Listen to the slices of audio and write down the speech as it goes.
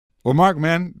Well, Mark,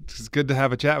 man, it's good to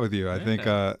have a chat with you. I think,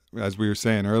 Yeah. as we were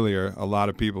saying earlier, a lot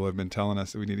of people have been telling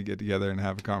us that we need to get together and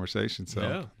have a conversation. So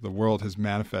Yeah. the world has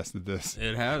manifested this.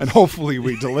 It has. And hopefully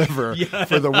we deliver Yeah.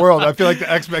 for the world. I feel like the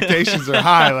expectations are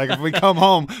high. Like if we come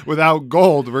home without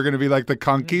gold, we're going to be like the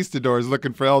conquistadors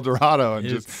looking for El Dorado and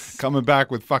just coming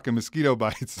back with fucking mosquito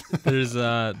bites. There's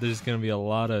going to be a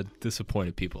lot of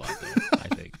disappointed people out there, I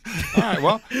think. All right,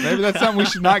 well, maybe that's something we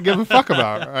should not give a fuck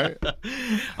about, right?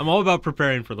 I'm all about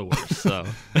preparing for the worst, so.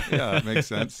 Yeah, it makes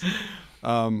sense.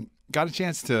 Got a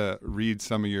chance to read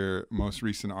some of your most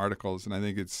recent articles, and I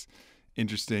think it's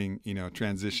interesting,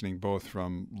 transitioning both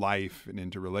from life and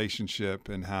into relationship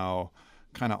and how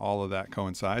kind of all of that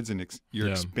coincides. And you're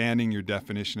expanding your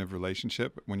definition of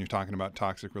relationship. When you're talking about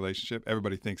toxic relationship,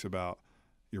 everybody thinks about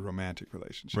your romantic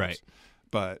relationships. Right.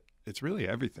 But it's really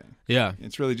everything. Yeah.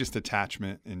 It's really just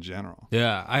attachment in general.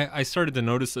 Yeah, I started to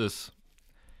notice this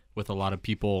with a lot of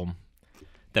people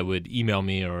that would email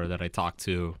me or that I talk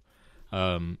to.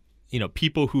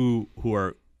 People who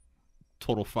are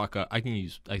total fuck up. I can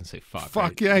say fuck. Fuck,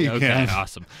 right? yeah, you okay, can.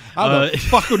 Awesome. How the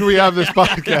fuck would we have this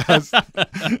podcast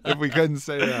if we couldn't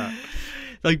say that?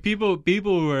 Like people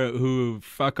who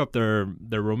fuck up their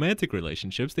romantic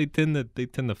relationships, they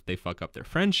fuck up their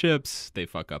friendships, they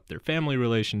fuck up their family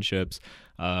relationships.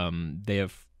 They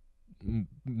have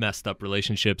messed up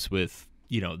relationships with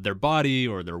their body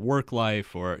or their work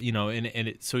life, or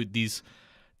so these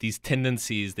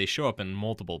tendencies, they show up in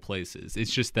multiple places.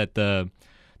 It's just that the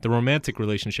romantic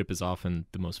relationship is often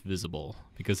the most visible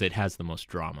because it has the most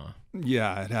drama.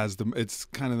 Yeah, it's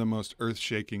kind of the most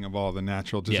earth-shaking of all the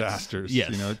natural disasters.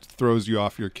 Yes. It throws you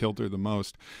off your kilter the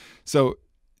most. So,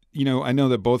 I know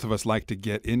that both of us like to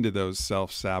get into those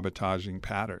self-sabotaging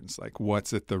patterns. Like,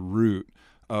 what's at the root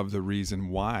of the reason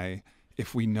why?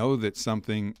 If we know that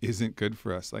something isn't good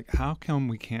for us, like how come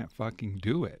we can't fucking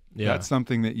do it? Yeah. That's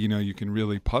something that, you can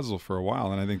really puzzle for a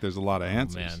while. And I think there's a lot of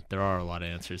answers. Man, there are a lot of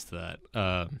answers to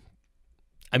that.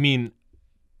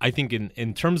 I think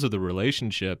in terms of the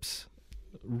relationships,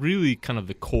 really kind of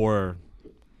the core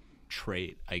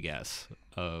trait, I guess,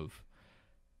 of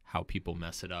how people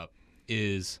mess it up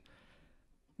is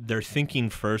they're thinking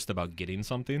first about getting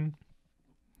something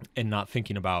and not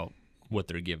thinking about what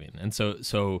they're giving. And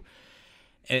so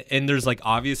and there's like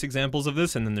obvious examples of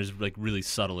this, and then there's like really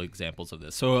subtle examples of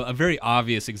this. So a very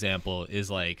obvious example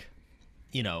is like,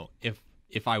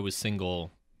 if I was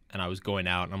single and I was going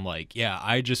out and I'm like, yeah,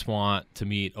 I just want to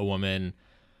meet a woman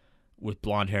with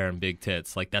blonde hair and big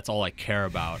tits. Like that's all I care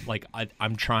about. Like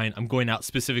I'm going out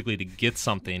specifically to get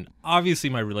something.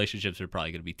 Obviously my relationships are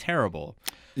probably going to be terrible.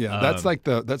 Yeah, that's like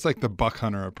the buck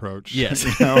hunter approach. Yes.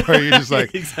 Where you're just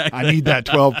like, exactly. I need that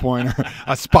 12-pointer.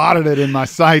 I spotted it in my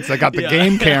sights. I got the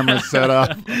game camera set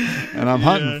up, and I'm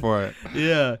hunting for it.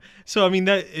 Yeah. So and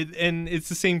it's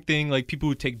the same thing. Like people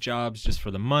who take jobs just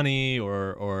for the money,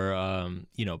 or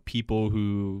people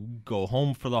who go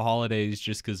home for the holidays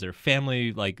just because their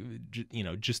family, like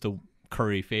just to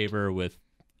curry favor with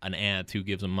an aunt who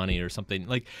gives them money or something.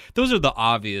 Like those are the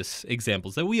obvious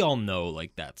examples that we all know.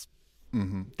 Like that's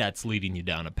leading you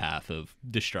down a path of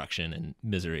destruction and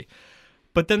misery.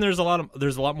 But then there's a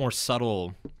lot more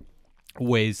subtle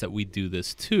ways that we do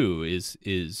this too.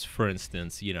 Is for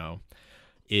instance,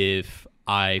 if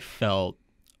I felt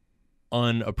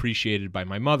unappreciated by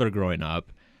my mother growing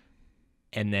up,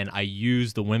 and then I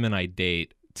use the women I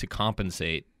date to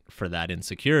compensate for that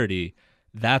insecurity,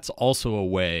 that's also a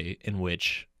way in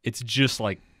which it's just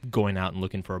like going out and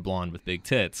looking for a blonde with big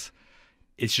tits.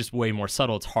 It's just way more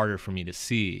subtle. It's harder for me to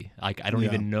see. Like I don't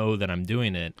even know that I'm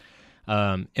doing it.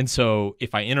 And so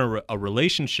if I enter a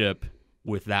relationship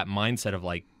with that mindset of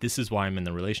like, this is why I'm in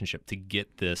the relationship, to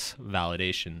get this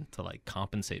validation, to like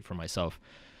compensate for myself,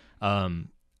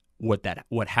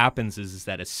 what happens is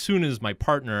that as soon as my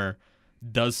partner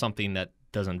does something that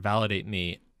doesn't validate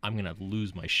me, I'm gonna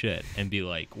lose my shit and be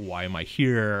like, why am I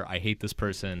here? I hate this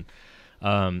person.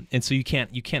 And so you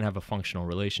can't have a functional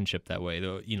relationship that way.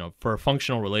 Though, for a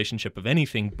functional relationship of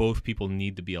anything, both people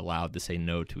need to be allowed to say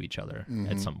no to each other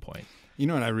at some point. You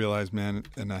know what I realized, man,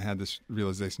 and I had this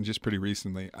realization just pretty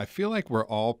recently. I feel like we're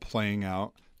all playing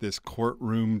out this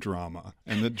courtroom drama,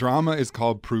 and the drama is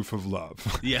called proof of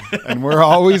love. Yeah. And we're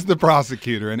always the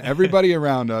prosecutor, and everybody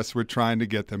around us, we're trying to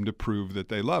get them to prove that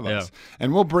they love us.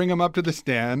 And we'll bring them up to the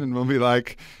stand, and we'll be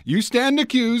like, you stand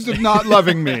accused of not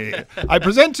loving me. I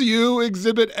present to you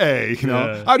Exhibit A.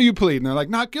 How do you plead? And they're like,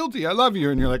 not guilty. I love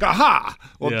you. And you're like, aha.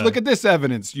 Well, look at this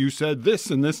evidence. You said this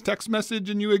in this text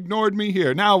message, and you ignored me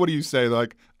here. Now what do you say?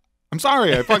 Like, I'm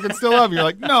sorry, I fucking still love you. You're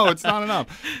like, no, it's not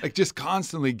enough. Like just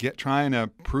constantly trying to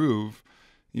prove,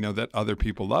 that other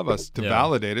people love us, to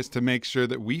validate us, to make sure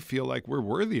that we feel like we're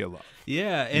worthy of love.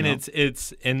 Yeah, and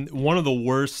it's one of the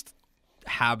worst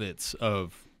habits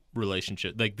of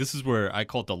relationship. Like, this is where I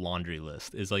call it the laundry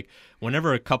list. Is like,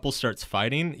 whenever a couple starts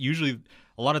fighting, usually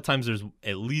a lot of times there's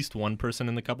at least one person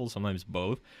in the couple, sometimes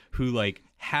both, who like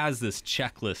has this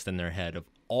checklist in their head of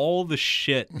all the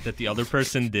shit that the other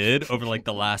person did over like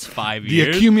the last 5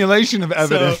 years. The accumulation of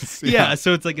evidence. So,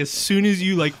 so it's like, as soon as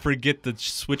you like forget to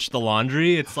switch the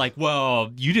laundry, it's like, well,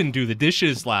 you didn't do the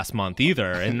dishes last month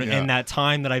either. And that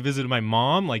time that I visited my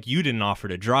mom, like, you didn't offer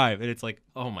to drive. And it's like,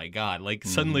 oh my God, like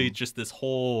suddenly just this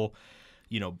whole,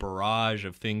 barrage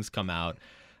of things come out.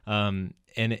 And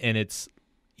it's,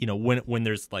 when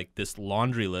there's like this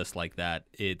laundry list like that,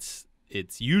 it's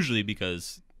usually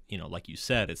because, like you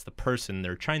said, it's the person,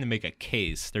 they're trying to make a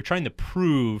case. They're trying to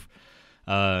prove,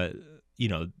 that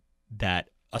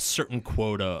a certain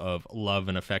quota of love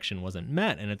and affection wasn't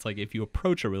met. And it's like, if you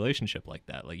approach a relationship like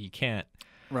that, like, you can't.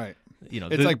 Right.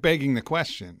 It's like begging the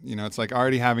question. It's like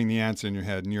already having the answer in your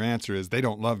head, and your answer is, they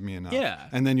don't love me enough. Yeah.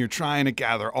 And then you're trying to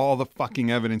gather all the fucking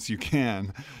evidence you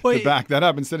can to back that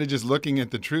up, instead of just looking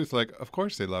at the truth like, of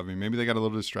course they love me. Maybe they got a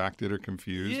little distracted or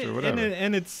confused or whatever.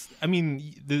 And it's, I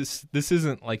mean, this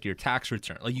isn't like your tax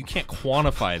return. Like, you can't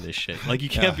quantify this shit. Like, you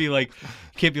can't be like,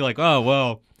 oh,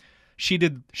 well, she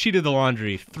did the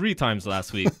laundry 3 times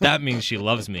last week. That means she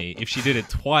loves me. If she did it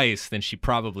twice, then she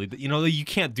probably, you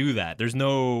can't do that. There's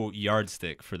no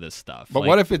yardstick for this stuff. But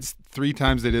what if it's 3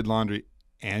 times they did laundry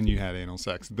and you had anal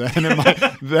sex? Then it might,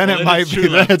 then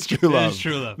it's true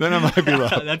love. Then it might be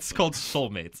love. That's called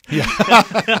soulmates. Yeah.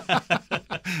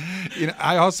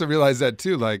 I also realized that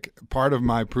too. Like, part of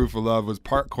my proof of love was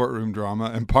part courtroom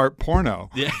drama and part porno.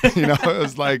 Yeah. It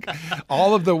was like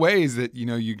all of the ways that,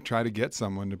 you try to get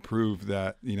someone to prove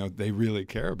that, they really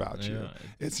care about you.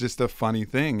 It's just a funny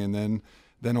thing. And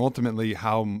then ultimately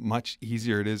how much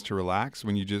easier it is to relax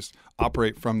when you just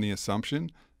operate from the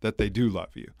assumption that they do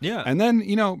love you. Yeah. And then,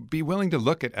 be willing to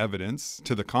look at evidence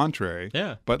to the contrary.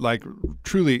 Yeah. But like,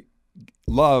 truly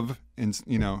love,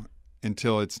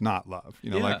 until it's not love,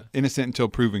 like innocent until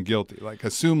proven guilty, like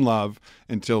assume love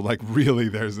until like really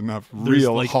there's enough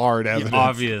real like, hard evidence.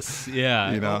 Obvious.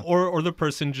 Yeah. Or the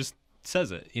person just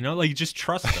says it, like, just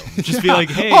trust them. Just be like,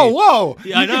 hey. Oh, whoa.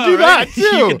 Yeah, you can do that too.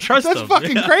 You can trust That's them.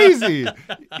 fucking crazy.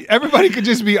 Everybody could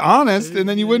just be honest, and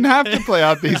then you wouldn't have to play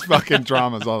out these fucking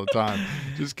dramas all the time.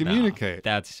 Just communicate.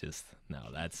 That's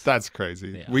crazy.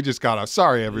 Yeah. We just got off.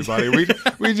 Sorry, everybody.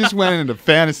 We just went into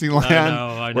fantasy land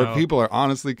I know. where people are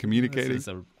honestly communicating. This is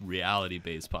a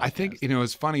reality-based podcast. I think,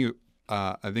 it's funny.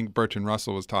 I think Bertrand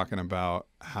Russell was talking about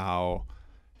how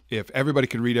if everybody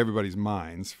could read everybody's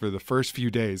minds, for the first few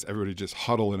days, everybody would just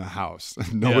huddle in a house.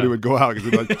 Nobody would go out because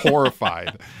they'd be like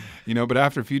horrified. But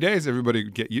after a few days, everybody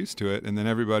would get used to it, and then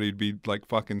everybody would be like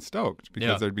fucking stoked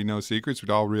because there'd be no secrets. We'd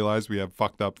all realize we have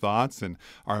fucked up thoughts and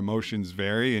our emotions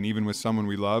vary. And even with someone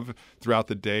we love throughout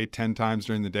the day, 10 times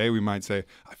during the day, we might say,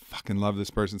 I fucking love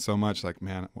this person so much. Like,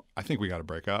 man, I think we got to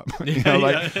break up.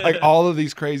 Like all of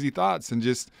these crazy thoughts and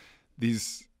just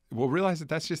these. We'll realize that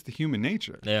that's just the human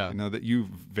nature. Yeah. That you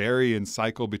vary and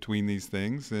cycle between these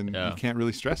things, and you can't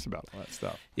really stress about all that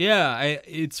stuff. Yeah,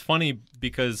 it's funny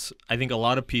because I think a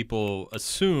lot of people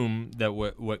assume that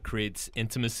what creates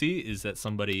intimacy is that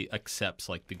somebody accepts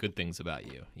like the good things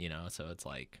about you. So it's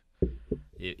like,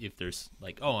 if there's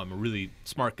like, oh, I'm a really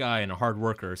smart guy and a hard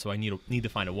worker, so I need to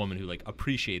find a woman who like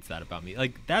appreciates that about me.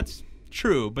 Like, that's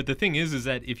true, but the thing is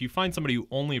that if you find somebody who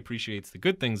only appreciates the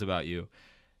good things about you,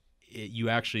 you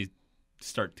actually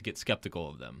start to get skeptical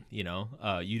of them. You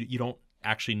don't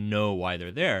actually know why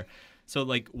they're there. So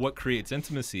like, what creates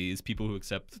intimacy is people who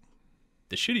accept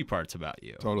the shitty parts about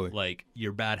you. Totally. Like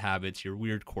your bad habits, your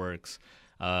weird quirks,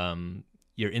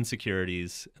 your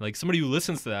insecurities. Like somebody who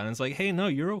listens to that and is like, hey, no,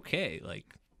 you're okay.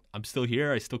 Like, I'm still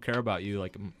here. I still care about you.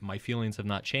 Like, my feelings have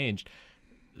not changed.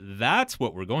 That's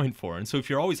what we're going for. And so if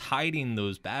you're always hiding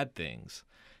those bad things,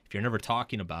 if you're never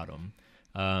talking about them,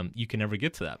 you can never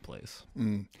get to that place.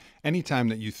 Anytime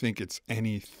that you think it's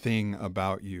anything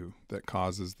about you that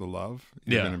causes the love,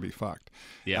 you're going to be fucked.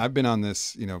 Yeah. I've been on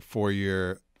this,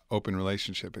 4-year open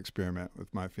relationship experiment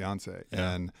with my fiance,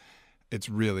 and it's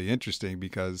really interesting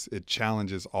because it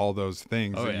challenges all those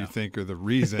things that you think are the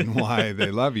reason why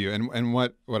they love you. And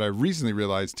what I recently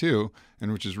realized too,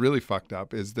 and which is really fucked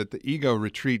up, is that the ego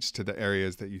retreats to the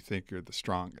areas that you think are the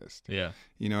strongest. Yeah.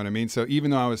 You know what I mean? So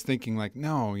even though I was thinking like,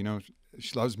 no,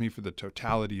 she loves me for the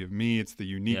totality of me. It's the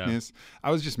uniqueness.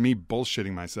 I was just me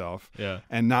bullshitting myself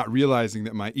and not realizing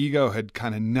that my ego had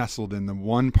kind of nestled in the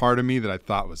one part of me that I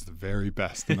thought was the very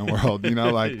best in the world.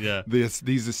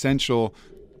 These essential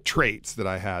traits that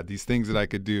I had, these things that I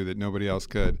could do that nobody else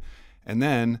could. And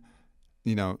then,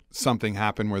 you know, something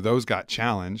happened where those got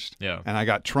challenged, and I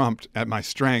got trumped at my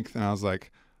strength, and I was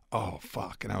like, oh,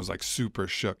 fuck. And I was like super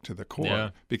shook to the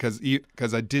core because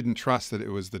I didn't trust that it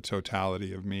was the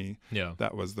totality of me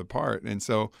that was the part. And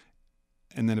so,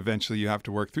 and then eventually you have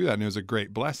to work through that. And it was a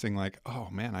great blessing, like, oh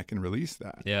man, I can release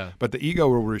that. Yeah. But the ego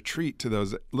will retreat to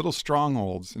those little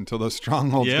strongholds until those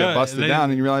strongholds get busted down.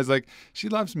 And you realize, like, she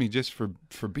loves me just for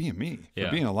being me,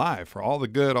 for being alive, for all the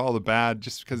good, all the bad,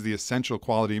 just because the essential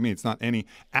quality of me. It's not any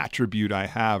attribute I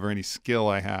have or any skill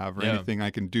I have or anything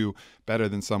I can do better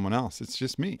than someone else. It's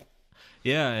just me.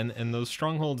 Yeah, and those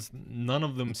strongholds, none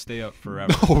of them stay up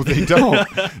forever. No, they don't.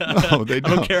 No, they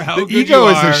don't. I don't care how the good ego you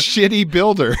is are. a shitty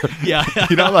builder. Yeah.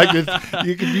 You know, like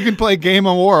you can play Game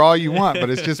of War all you want,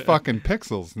 but it's just fucking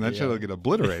pixels, and that shit'll get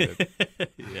obliterated.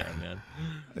 Yeah, man.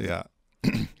 Yeah.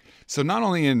 So not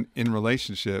only in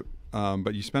relationship,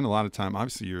 but you spend a lot of time.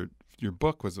 Obviously, your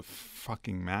book was a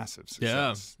fucking massive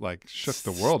success. Yeah. Like shook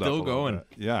the world up. Still going. Bit.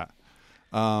 Yeah.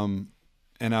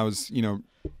 And I was, you know,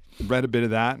 read a bit of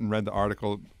that and read the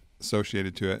article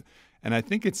associated to it. And I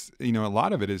think it's, you know, a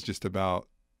lot of it is just about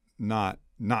not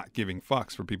giving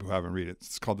fucks for people who haven't read it.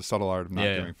 It's called The Subtle Art of Not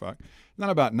Giving Fuck. It's not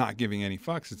about not giving any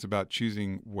fucks. It's about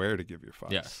choosing where to give your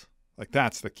fucks. Yes. Like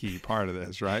that's the key part of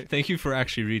this, right? Thank you for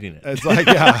actually reading it. It's like,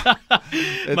 yeah.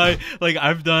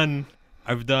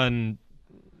 I've done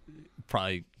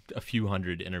probably a few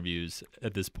hundred interviews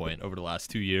at this point over the last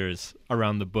 2 years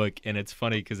around the book, and it's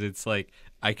funny because it's like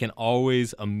I can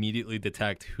always immediately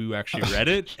detect who actually read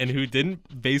it and who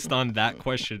didn't based on that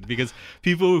question, because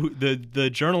people the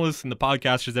journalists and the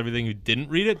podcasters, everything, who didn't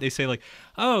read it, they say like,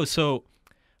 oh, so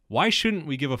why shouldn't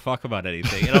we give a fuck about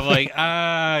anything? And I'm like,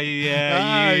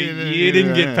 you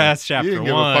didn't get past chapter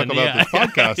 1. You didn't give a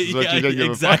fuck about this podcast is what you didn't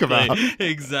give a fuck about.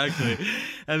 Exactly.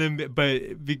 And then,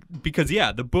 because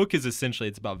the book is essentially,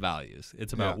 it's about values.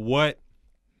 It's about what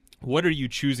are you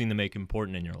choosing to make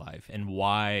important in your life, and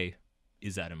why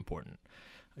is that important?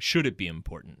 Should it be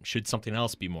important? Should something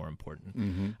else be more important?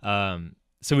 Mm-hmm.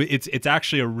 So it's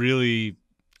actually a really,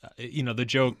 you know, the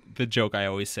joke I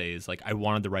always say is like, I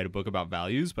wanted to write a book about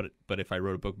values, but if I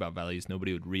wrote a book about values,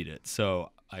 nobody would read it. So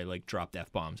I like dropped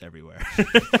F-bombs everywhere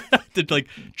to like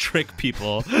trick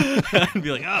people and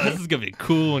be like, oh, this is gonna be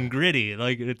cool and gritty.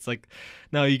 Like, it's like,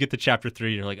 no, you get to chapter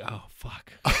 3, you're like, oh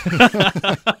fuck.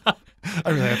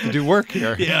 I really have to do work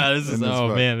here. Yeah,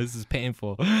 this is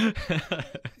painful.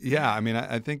 Yeah, I mean,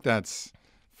 I think that's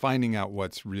finding out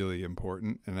what's really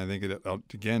important, and I think it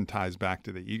again ties back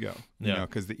to the ego. You know,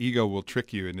 because the ego will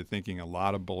trick you into thinking a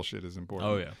lot of bullshit is important.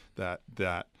 Oh yeah,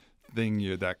 that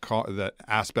thing, that car, that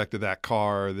aspect of that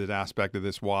car, that aspect of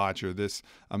this watch, or this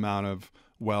amount of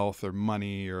wealth or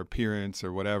money or appearance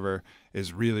or whatever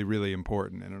is really, really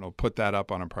important, and it'll put that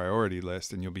up on a priority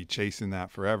list, and you'll be chasing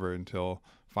that forever until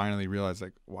finally realize,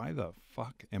 like, why the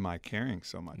fuck am I caring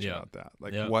so much about that?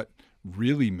 Like, what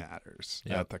really matters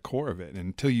at the core of it? And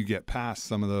until you get past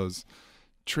some of those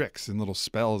tricks and little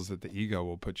spells that the ego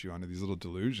will put you onto, these little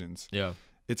delusions,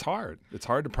 it's hard. It's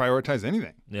hard to prioritize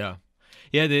anything. Yeah.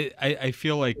 I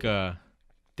feel like the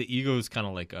ego is kind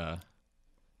of like a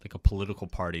political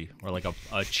party, or like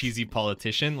a cheesy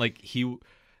politician. Like the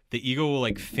ego will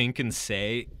like think and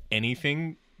say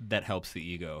anything that helps the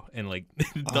ego, and like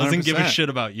doesn't 100%. Give a shit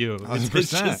about you. It's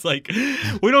just like,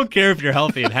 we don't care if you're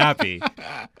healthy and happy.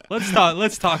 Let's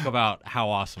talk about how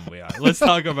awesome we are. Let's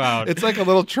talk about, it's like a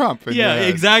little Trump.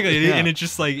 Exactly. And it's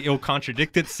just like, it'll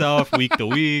contradict itself week to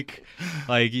week.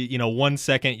 Like, you know, 1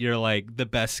 second you're like the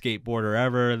best skateboarder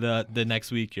ever, the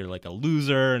next week you're like a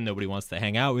loser and nobody wants to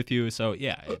hang out with you. So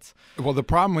it's well, the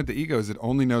problem with the ego is it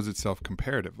only knows itself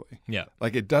comparatively.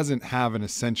 Like, it doesn't have an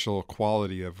essential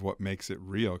quality of what makes it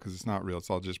real, because it's not real. It's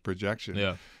all just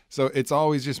projection. So it's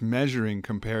always just measuring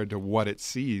compared to what it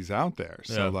sees out there.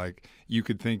 So like, you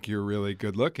could think you're really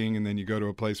good looking, and then you go to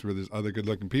a place where there's other good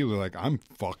looking people. They're like, I'm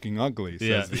fucking ugly,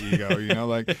 says the ego, you know,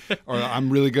 like, or I'm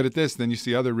really good at this. Then you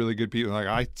see other really good people like,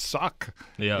 I suck,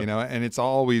 you know, and it's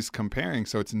always comparing.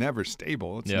 So it's never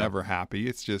stable. It's never happy.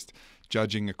 It's just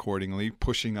judging accordingly,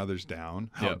 pushing others down.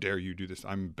 How dare you do this?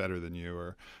 I'm better than you,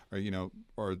 or you know,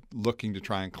 or looking to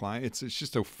try and climb. It's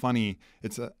just so funny.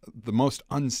 It's the most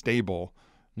unstable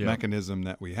mechanism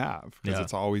that we have, because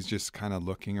it's always just kind of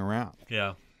looking around.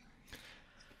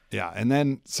 And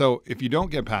then, so if you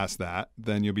don't get past that,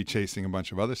 then you'll be chasing a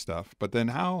bunch of other stuff. But then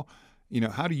how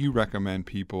do you recommend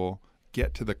people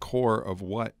get to the core of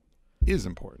what is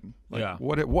important? Like,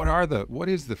 what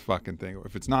is the fucking thing?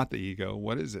 If it's not the ego,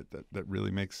 what is it that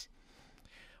really makes?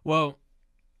 Well,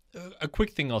 a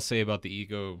quick thing I'll say about the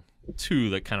ego too,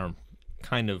 that kind of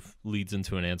kind of leads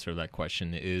into an answer of that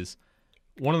question is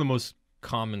one of the most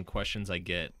common questions I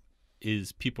get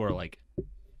is people are like,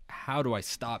 how do I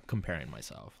stop comparing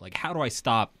myself? Like, how do I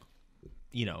stop,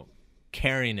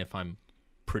 caring if I'm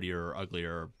prettier or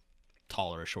uglier or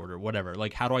taller or shorter, whatever?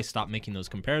 Like, how do I stop making those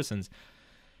comparisons?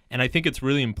 And I think it's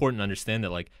really important to understand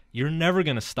that, like, you're never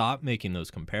going to stop making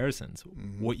those comparisons.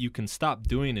 Mm-hmm. What you can stop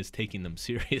doing is taking them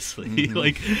seriously. Mm-hmm.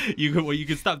 Like, what you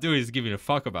can stop doing is giving a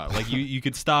fuck about it. Like, you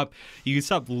could stop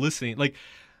listening. Like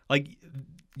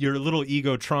your little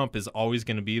ego Trump is always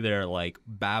going to be there, like,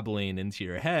 babbling into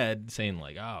your head, saying,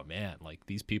 like, oh, man, like,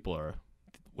 these people are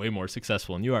way more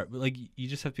successful than you are. But, like, you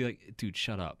just have to be like, dude,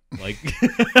 shut up. Like,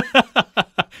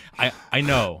 I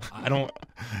know.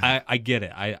 I get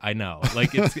it. I know.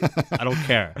 Like, I don't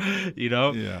care,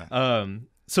 Yeah.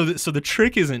 So the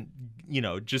trick isn't,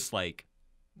 just like,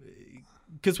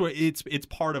 because it's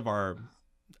part of our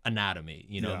anatomy,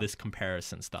 this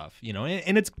comparison stuff,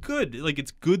 and it's good. Like,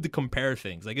 it's good to compare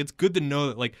things. Like, it's good to know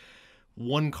that, like,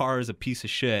 one car is a piece of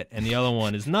shit and the other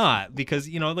one is not, because,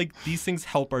 like, these things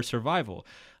help our survival.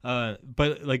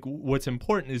 But, like, what's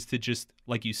important is to just,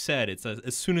 like you said, it's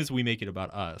as soon as we make it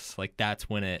about us, like, that's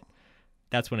when it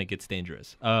gets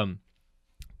dangerous.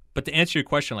 But to answer your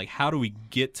question, like, how do we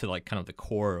get to, like, kind of the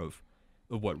core of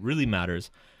what really matters?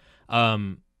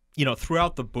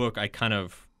 Throughout the book, I kind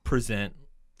of present,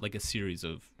 like, a series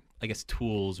of, I guess,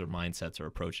 tools or mindsets or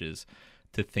approaches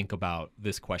to think about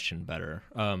this question better.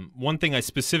 One thing I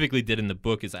specifically did in the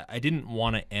book is I didn't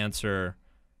want to answer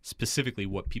specifically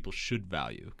what people should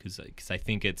value, because I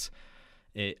think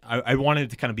I wanted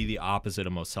it to kind of be the opposite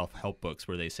of most self-help books,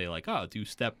 where they say, like, oh, do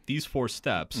these 4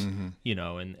 steps, mm-hmm.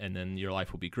 And then your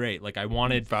life will be great. Like, I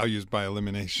wanted values by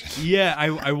elimination. Yeah,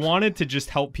 I wanted to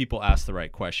just help people ask the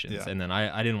right questions, and then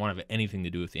I didn't want to have anything to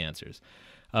do with the answers.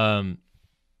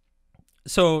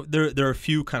 So there are a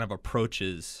few kind of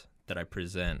approaches that I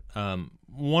present.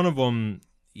 One of them,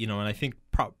 and I think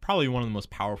probably one of the most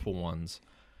powerful ones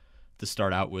to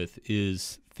start out with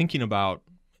is thinking about,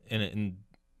 and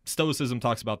Stoicism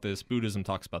talks about this, Buddhism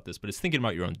talks about this, but it's thinking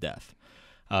about your own death.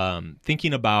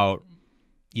 Thinking about,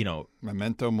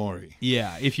 memento mori.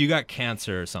 Yeah, if you got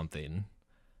cancer or something,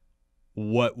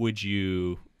 what would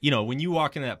you, when you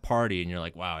walk into that party and you're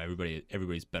like, wow,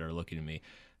 everybody's better looking at me,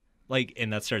 like,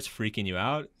 and that starts freaking you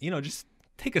out, just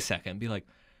take a second and be like,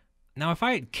 now, if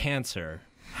I had cancer,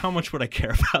 how much would I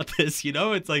care about this?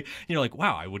 It's like, you're like,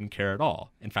 wow, I wouldn't care at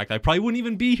all. In fact, I probably wouldn't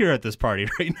even be here at this party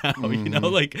right now. Mm-hmm.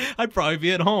 Like, I'd probably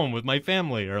be at home with my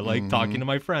family or, like, mm-hmm. talking to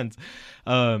my friends.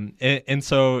 And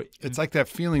so it's like that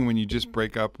feeling when you just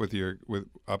break up with your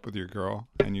girl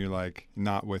and you're, like,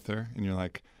 not with her, and you're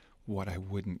like, what I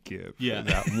wouldn't give for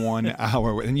that 1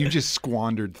 hour, and you just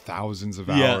squandered thousands of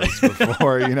hours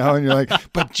before, and you're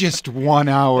like, but just 1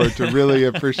 hour to really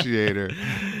appreciate her,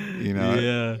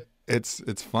 Yeah.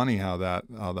 It's funny how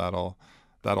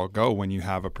that'll go when you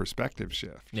have a perspective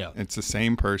shift. Yeah. It's the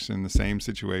same person, the same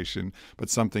situation, but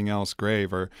something else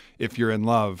grave. Or if you're in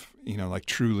love, like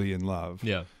truly in love.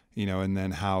 Yeah. And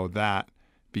then how that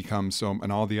becomes so,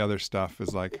 and all the other stuff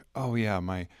is like, oh yeah,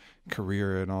 my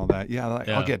career and all that. Yeah,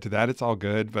 I'll get to that. It's all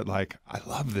good, but, like, I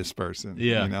love this person.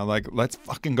 Yeah. Like, let's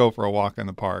fucking go for a walk in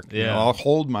the park. Yeah. I'll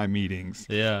hold my meetings.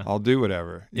 Yeah. I'll do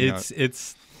whatever.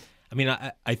 I mean,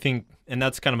 I think, and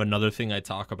that's kind of another thing I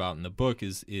talk about in the book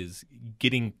is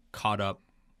getting caught up.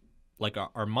 Like,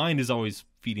 our mind is always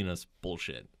feeding us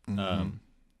bullshit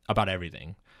about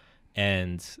everything.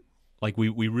 And, like,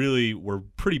 we're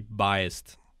pretty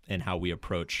biased in how we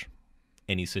approach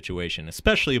any situation,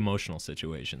 especially emotional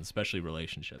situations, especially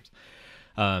relationships.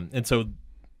 And so,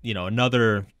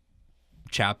 another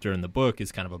chapter in the book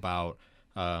is kind of about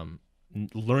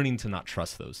learning to not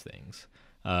trust those things.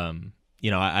 I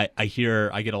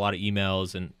get a lot of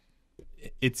emails, and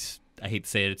I hate to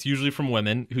say it, it's usually from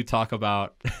women who talk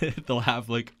about they'll have,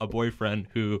 like, a boyfriend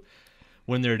who,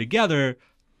 when they're together,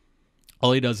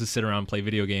 all he does is sit around, play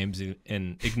video games,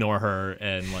 and ignore her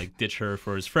and, like, ditch her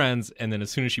for his friends. And then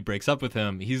as soon as she breaks up with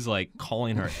him, he's, like,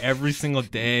 calling her every single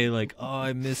day, like, oh,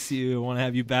 I miss you, I want to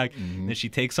have you back. Mm-hmm. And she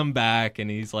takes him back, and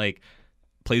he's, like,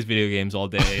 plays video games all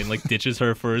day and, like, ditches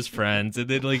her for his friends. And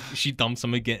then, like, she dumps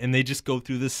him again. And they just go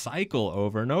through this cycle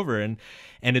over and over. And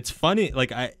it's funny.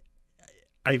 Like, I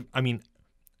mean,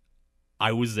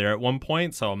 I was there at one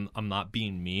point, so I'm not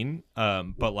being mean.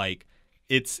 But, like,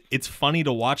 it's funny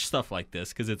to watch stuff like this,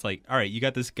 because it's like, all right, you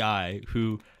got this guy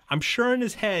who I'm sure in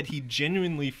his head he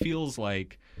genuinely feels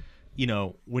like, you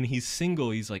know, when he's single,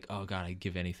 he's like, oh God, I'd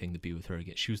give anything to be with her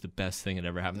again. She was the best thing that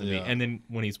ever happened to me. And then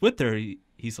when he's with her,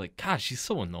 he's like, gosh, she's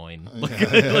so annoying.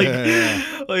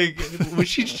 Like, would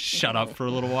she shut up for a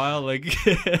little while? Like,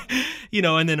 you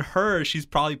know, and then she's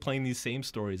probably playing these same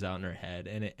stories out in her head.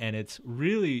 And it's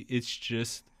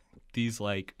just these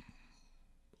like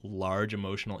large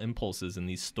emotional impulses and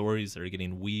these stories that are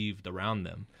getting weaved around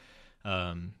them.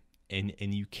 And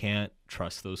you can't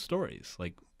trust those stories.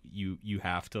 Like, you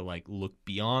have to like look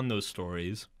beyond those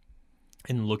stories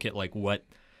and look at like what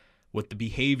the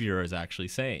behavior is actually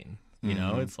saying. You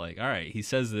know, it's like, all right, he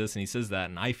says this and he says that,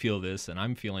 and I feel this and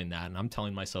I'm feeling that, and I'm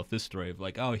telling myself this story of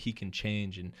like, oh, he can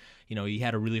change, and you know, he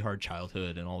had a really hard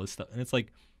childhood and all this stuff, and it's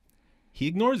like he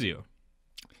ignores you.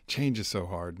 Change is so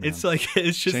hard, man. It's like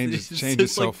change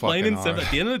is so like plain fucking and simple. hard.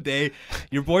 At the end of the day,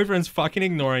 your boyfriend's fucking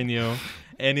ignoring you,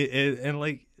 and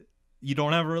like, you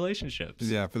don't have relationships.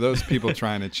 Yeah, for those people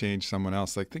trying to change someone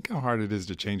else, like, think how hard it is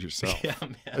to change yourself. Yeah,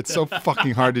 man. It's so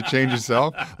fucking hard to change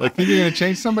yourself. Like, think you're going to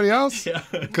change somebody else? Yeah,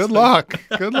 Good luck.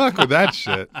 Good luck with that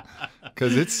shit.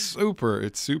 Because it's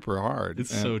super hard.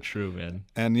 It's so true, man.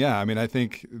 And yeah, I mean, I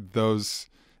think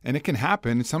and it can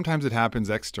happen. Sometimes it happens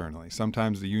externally.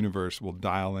 Sometimes the universe will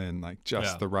dial in like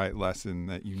just the right lesson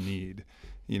that you need.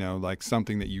 You know, like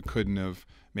something that you couldn't have.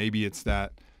 Maybe it's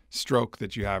that stroke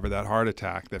that you have or that heart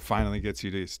attack that finally gets you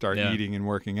to start eating and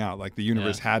working out. Like the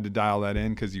universe had to dial that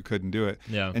in because you couldn't do it.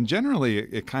 Yeah. And generally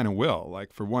it kind of will.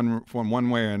 Like from one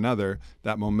way or another,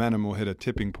 that momentum will hit a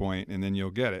tipping point and then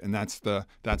you'll get it. And that's the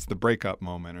breakup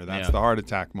moment, or that's the heart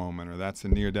attack moment, or that's the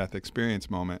near-death experience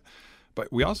moment. But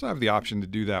we also have the option to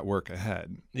do that work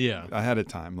ahead of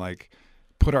time. Like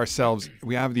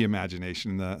we have the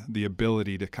imagination, the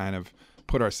ability to kind of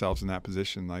put ourselves in that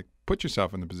position. Like, put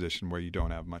yourself in the position where you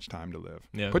don't have much time to live.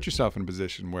 Yeah. Put yourself in a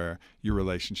position where your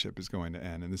relationship is going to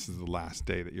end and this is the last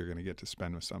day that you're going to get to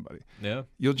spend with somebody. Yeah.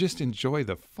 You'll just enjoy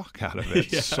the fuck out of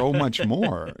it so much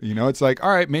more. You know, it's like,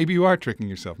 all right, maybe you are tricking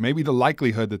yourself. Maybe the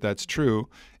likelihood that that's true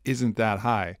isn't that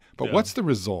high. But what's the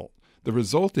result? The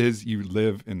result is you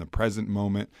live in the present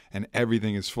moment and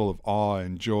everything is full of awe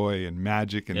and joy and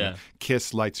magic, and the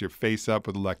kiss lights your face up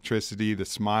with electricity. The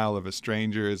smile of a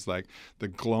stranger is like the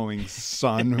glowing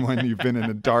sun when you've been in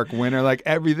a dark winter. Like,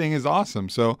 everything is awesome.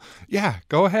 So yeah,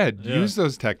 go ahead. Use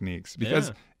those techniques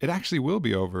because it actually will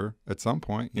be over at some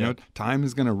point. You know, time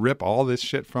is going to rip all this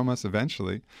shit from us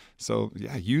eventually. So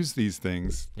yeah, use these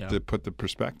things to put the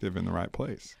perspective in the right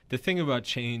place. The thing about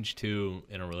change too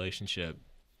in a relationship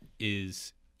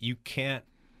is you can't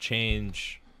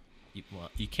change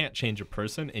a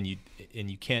person, and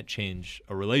you can't change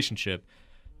a relationship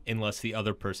unless the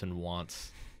other person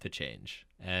wants to change.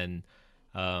 And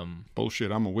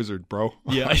bullshit, I'm a wizard, bro.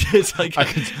 Yeah, it's like I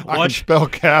can spell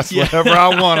cast whatever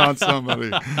I want on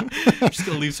somebody. I'm just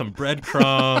gonna leave some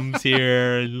breadcrumbs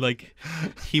here, and like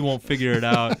he won't figure it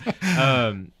out.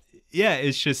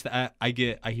 It's just I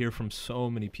hear from so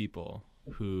many people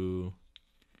who,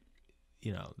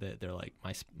 you know, they're like,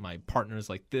 my partner's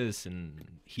like this and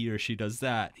he or she does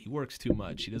that. He works too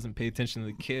much. He doesn't pay attention to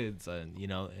the kids. And, you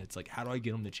know, it's like, how do I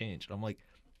get him to change? And I'm like,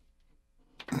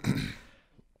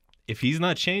 if he's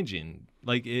not changing,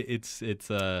 like it's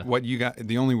what you got.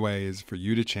 The only way is for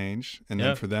you to change, and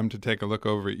then for them to take a look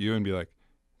over at you and be like,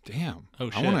 damn, I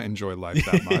want to enjoy life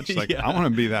that much. Like, I want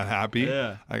to be that happy.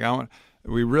 Yeah. Like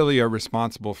we really are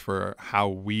responsible for how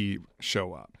we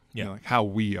show up. You know, like how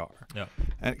we are. Yeah.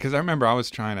 Because I remember I was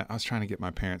trying to get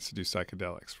my parents to do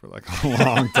psychedelics for like a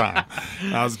long time.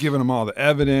 I was giving them all the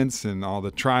evidence and all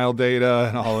the trial data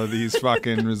and all of these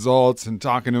fucking results and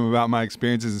talking to them about my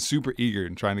experiences and super eager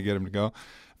and trying to get them to go.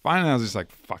 Finally, I was just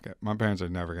like, fuck it. My parents are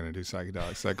never going to do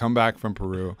psychedelics. So I come back from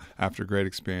Peru after a great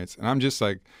experience, and I'm just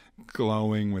like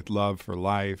glowing with love for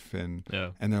life. And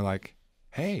they're like,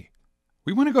 hey,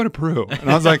 we want to go to Peru.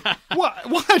 And I was like, what?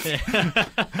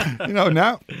 You know,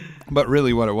 now. But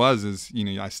really what it was is, you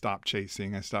know, I stopped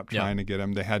chasing. I stopped trying to get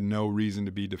them. They had no reason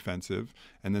to be defensive.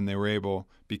 And then they were able,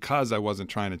 because I wasn't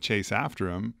trying to chase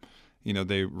after them, you know,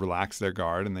 they relaxed their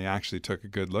guard and they actually took a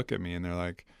good look at me. And they're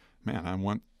like, man, I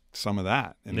want some of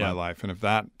that in my life. And if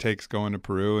that takes going to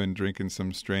Peru and drinking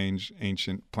some strange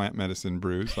ancient plant medicine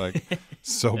brews, like,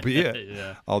 so be it.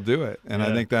 I'll do it. And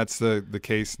I think that's the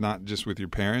case, not just with your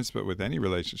parents, but with any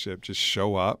relationship. Just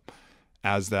show up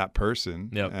as that person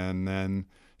and then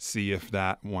see if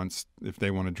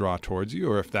they want to draw towards you,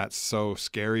 or if that's so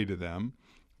scary to them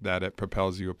that it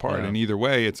propels you apart. And either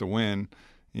way, it's a win,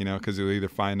 you know, because you'll either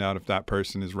find out if that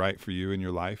person is right for you in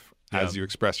your life as you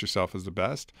express yourself as the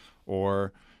best,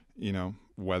 or, you know,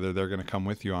 whether they're going to come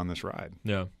with you on this ride.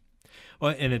 Yeah.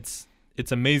 Well, and it's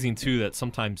amazing too that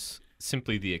sometimes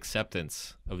simply the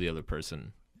acceptance of the other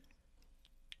person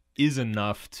is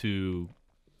enough to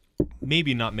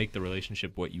maybe not make the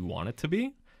relationship what you want it to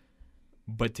be,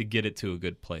 but to get it to a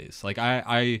good place. Like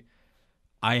I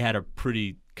had a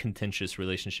pretty contentious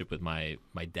relationship with my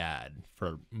dad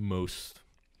for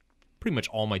pretty much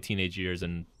all my teenage years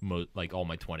and like all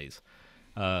my 20s.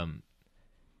 And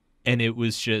it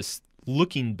was just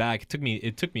looking back,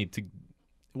 it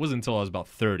wasn't until I was about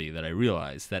 30 that I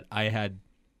realized that I had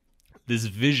this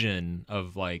vision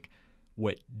of like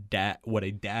what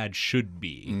a dad should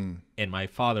be, and my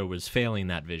father was failing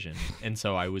that vision. And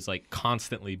so I was like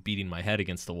constantly beating my head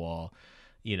against the wall,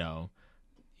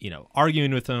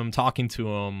 arguing with him, talking to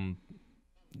him,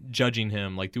 judging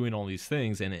him, like doing all these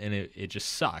things, and it just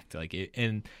sucked.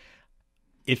 And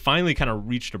it finally kind of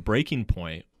reached a breaking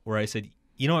point where I said,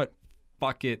 you know what,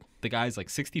 fuck it. The guy's like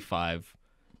 65.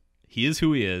 He is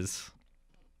who he is.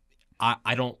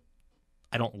 I don't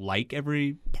like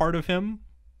every part of him,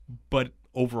 but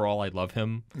overall I love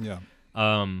him. Yeah.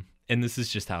 And this is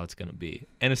just how it's gonna be.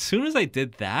 And as soon as I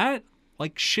did that,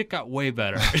 like shit got way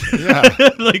better. Yeah.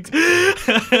 Like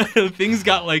things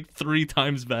got like 3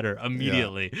 times better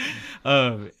immediately.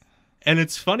 Yeah. And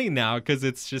it's funny now because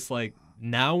it's just like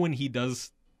now when he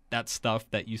does that stuff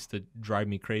that used to drive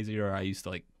me crazy, or I used to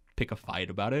like pick a fight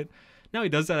about it. Now he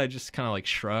does that, I just kind of like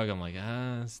shrug. I'm like,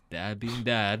 it's dad being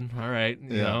dad. All right,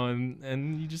 you know,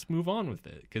 and you just move on with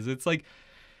it because it's like,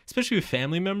 especially with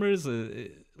family members,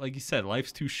 like you said,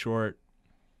 life's too short.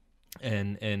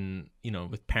 And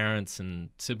with parents and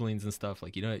siblings and stuff,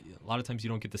 like a lot of times you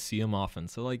don't get to see them often,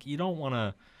 so like you don't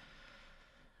want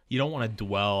to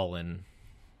dwell and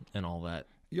all that.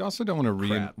 You also don't want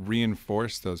to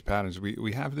reinforce those patterns.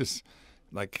 We have this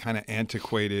like kind of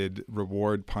antiquated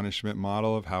reward punishment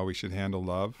model of how we should handle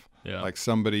love. Yeah. Like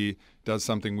somebody does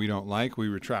something we don't like, we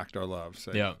retract our love.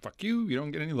 Say, fuck you, you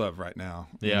don't get any love right now.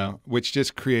 Yeah. Which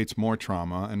just creates more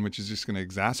trauma, and which is just going to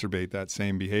exacerbate that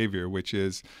same behavior, which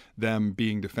is them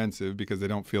being defensive because they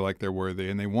don't feel like they're worthy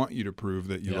and they want you to prove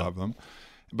that you love them.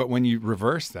 But when you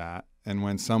reverse that, and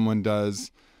when someone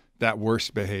does that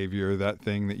worst behavior, that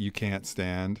thing that you can't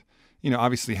stand,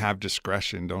 obviously have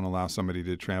discretion. Don't allow somebody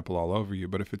to trample all over you.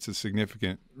 But if it's a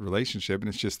significant relationship and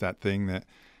it's just that thing that,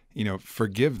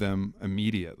 forgive them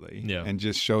immediately and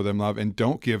just show them love and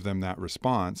don't give them that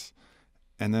response.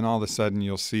 And then all of a sudden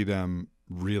you'll see them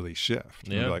really shift.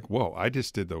 Yeah. Like, whoa, I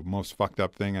just did the most fucked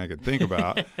up thing I could think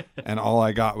about. And all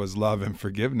I got was love and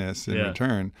forgiveness in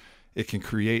return. It can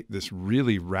create this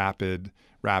really rapid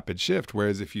shift.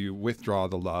 Whereas if you withdraw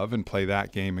the love and play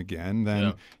that game again,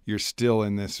 then you're still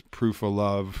in this proof of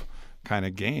love kind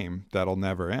of game that'll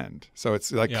never end. So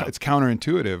it's like, it's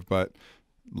counterintuitive, but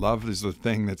love is the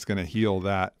thing that's going to heal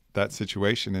that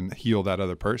situation and heal that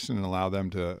other person and allow them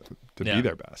to be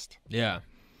their best. Yeah.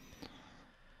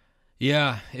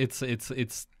 Yeah. It's a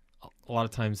lot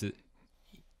of times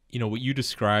what you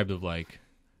described of like,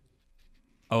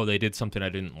 oh, they did something I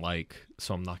didn't like,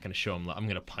 so I'm not going to show them love. I'm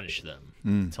going to punish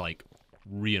them to like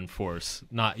reinforce,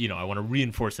 not, I want to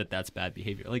reinforce that that's bad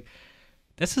behavior. Like,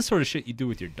 that's the sort of shit you do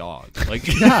with your dog. Like,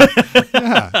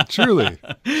 yeah, truly.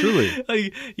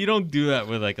 Like, you don't do that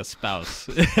with like a spouse.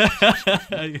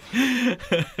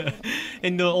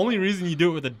 And the only reason you do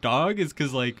it with a dog is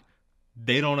because like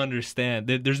they don't understand.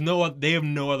 They have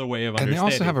no other way of understanding. And they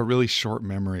also have a really short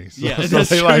memory. So,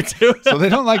 that's true too. So they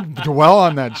don't like dwell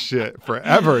on that shit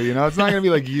forever. It's not going to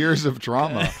be like years of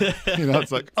trauma.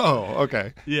 It's like, oh,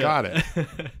 okay, got it.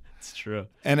 It's true.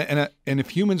 And if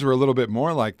humans were a little bit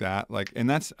more like that, like, and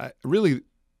that's really,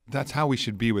 that's how we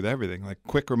should be with everything. Like,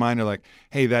 quick reminder, like,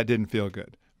 hey, that didn't feel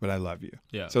good, but I love you.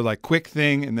 Yeah. So like, quick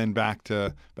thing, and then back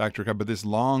to recover. But this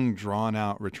long, drawn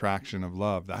out retraction of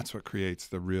love, that's what creates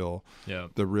the real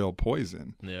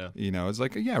poison. Yeah. It's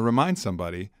like, remind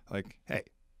somebody, like, hey,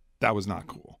 that was not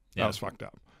cool. That was fucked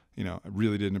up. I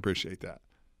really didn't appreciate that,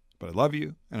 but I love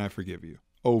you and I forgive you.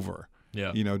 Over.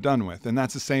 Yeah. Done with. And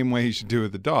that's the same way you should do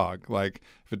with the dog. Like,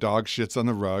 if a dog shits on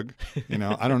the rug,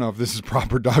 I don't know if this is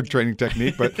proper dog training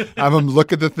technique, but have him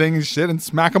look at the thing and shit and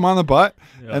smack him on the butt.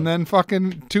 Yeah. And then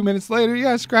fucking 2 minutes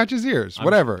later, scratch his ears.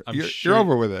 Whatever. You're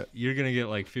over with it. You're going to get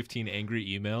like 15 angry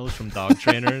emails from dog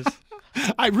trainers.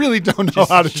 I really don't know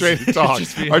how to train a dog.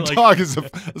 Our dog is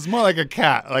more like a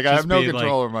cat. Like, I have no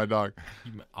control over my dog.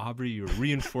 Aubrey, you're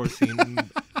reinforcing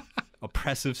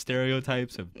oppressive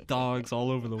stereotypes of dogs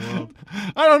all over the world.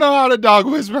 I don't know how to dog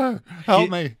whisper. Help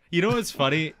me. You know what's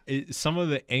funny? Some of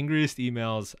the angriest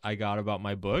emails I got about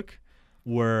my book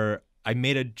were, I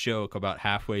made a joke about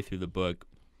halfway through the book.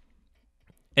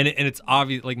 And it's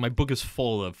obvious, like, my book is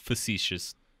full of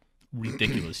facetious,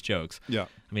 ridiculous jokes. Yeah.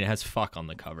 I mean, it has fuck on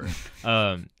the cover.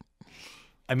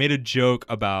 I made a joke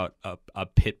about a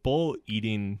pit bull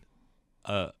eating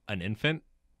an infant,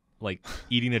 like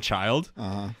eating a child.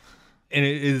 Uh-huh. And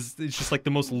it's just like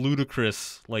the most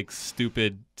ludicrous, like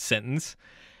stupid sentence.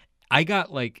 I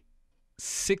got like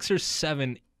 6 or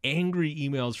 7 angry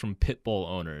emails from pit bull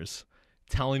owners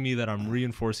telling me that I'm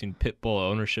reinforcing pit bull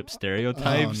ownership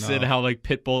stereotypes and how like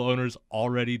pit bull owners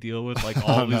already deal with like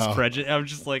all this prejudice. I'm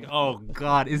just like, oh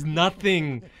God, is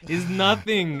nothing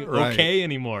okay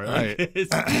anymore? Right. Like,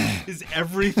 is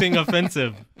everything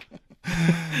offensive?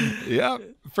 Yeah,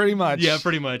 pretty much. Yeah,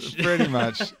 pretty much. Pretty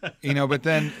much. You know, but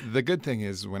then the good thing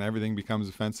is when everything becomes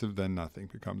offensive, then nothing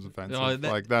becomes offensive.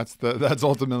 Like that's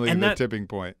ultimately the tipping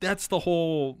point. That's the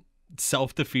whole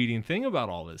self-defeating thing about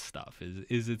all this stuff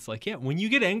is it's like, yeah, when you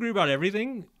get angry about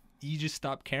everything, you just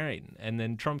stop caring, and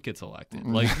then Trump gets elected,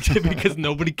 like because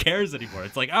nobody cares anymore.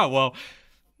 It's like, oh well,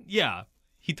 yeah,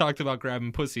 he talked about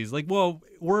grabbing pussies. Like, well,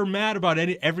 we're mad about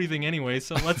everything anyway,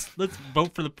 so let's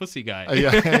vote for the pussy guy.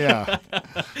 Yeah.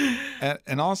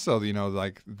 And also, you know,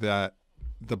 like that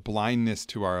the blindness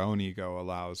to our own ego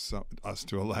allows us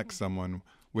to elect someone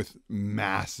with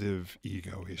massive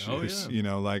ego issues. Oh, yeah. You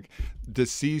know, like to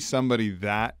see somebody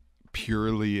that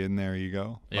purely in their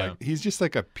ego. Yeah. Like he's just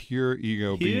like a pure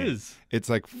ego being. He is. It's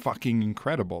like fucking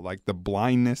incredible. Like the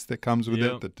blindness that comes with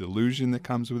it, the delusion that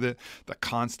comes with it, the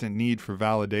constant need for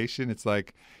validation. It's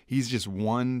like he's just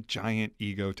one giant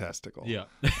ego testicle. Yeah.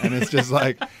 And it's just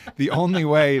like the only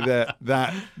way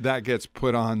that gets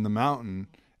put on the mountain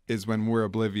is when we're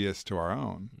oblivious to our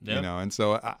own. Yeah. You know, and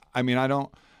so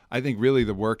I think really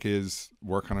the work is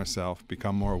work on ourselves,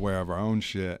 become more aware of our own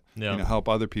shit, Yeah. you know, help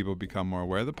other people become more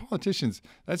aware. The politicians,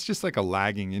 that's just like a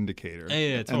lagging indicator.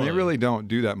 Yeah, And totally. they really don't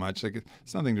do that much. Like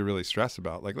it's nothing to really stress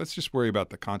about. Like let's just worry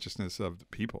about the consciousness of the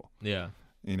people, Yeah.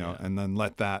 you know, and then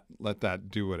let that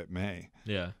do what it may.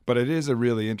 Yeah. But it is a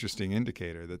really interesting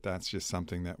indicator that that's just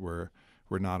something that we're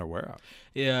not aware of.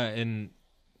 Yeah, and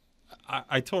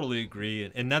I totally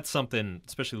agree. And that's something,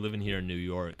 especially living here in New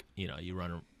York, you know, you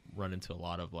run into a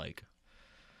lot of like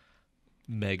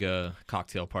mega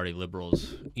cocktail party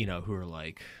liberals, you know, who are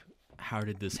like, how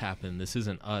did this happen? This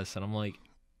isn't us. And I'm like,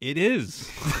 it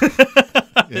is.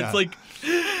 It's like,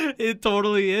 it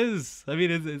totally is. I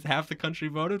mean, it's half the country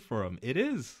voted for him. It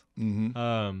is.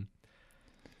 Mm-hmm.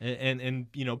 And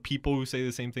you know, people who say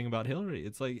the same thing about Hillary,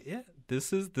 it's like, yeah,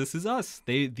 this is us.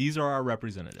 These are our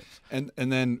representatives. And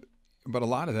then, but a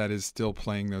lot of that is still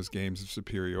playing those games of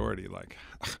superiority. Like,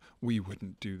 we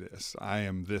wouldn't do this. I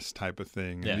am this type of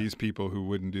thing. And these people who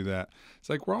wouldn't do that. It's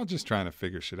like, we're all just trying to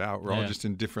figure shit out. We're all just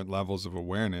in different levels of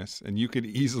awareness. And you could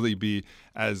easily be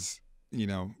as, you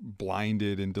know,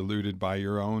 blinded and deluded by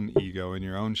your own ego and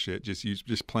your own shit,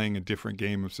 just playing a different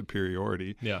game of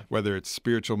superiority. Yeah. Whether it's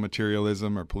spiritual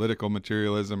materialism or political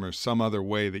materialism or some other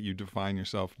way that you define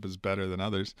yourself as better than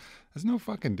others. That's no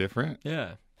fucking different.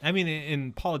 Yeah. I mean,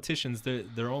 in politicians,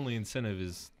 their only incentive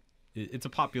is it's a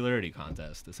popularity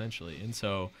contest, essentially. And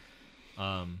so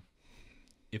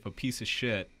if a piece of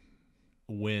shit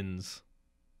wins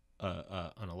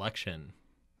an election,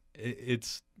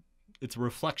 it's a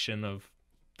reflection of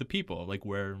the people, like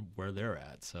where they're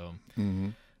at. So,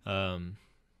 yeah,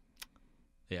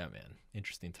 man,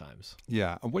 interesting times.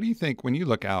 Yeah. What do you think when you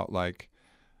look out? Like,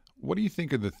 what do you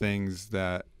think of the things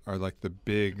that are like the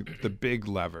big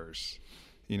levers?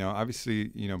 You know, obviously,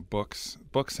 you know, books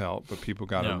help, but people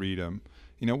got to read them.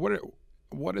 You know, what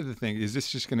are the things? Is this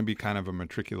just going to be kind of a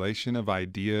matriculation of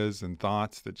ideas and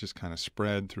thoughts that just kind of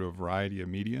spread through a variety of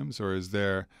mediums, or is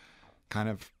there kind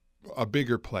of a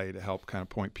bigger play to help kind of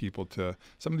point people to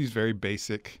some of these very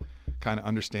basic kind of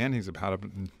understandings of how to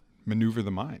maneuver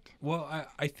the mind? Well,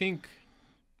 I think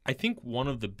one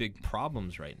of the big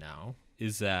problems right now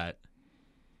is that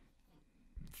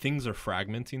things are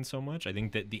fragmenting so much. I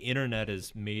think that the internet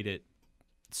has made it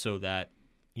so that,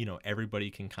 you know, everybody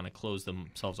can kind of close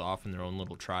themselves off in their own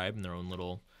little tribe, in their own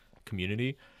little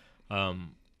community,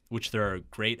 which there are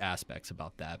great aspects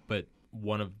about that. But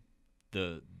one of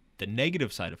the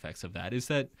negative side effects of that is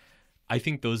that I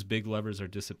think those big levers are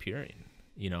disappearing.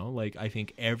 You know, like I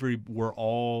think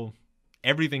everything's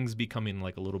becoming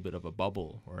like a little bit of a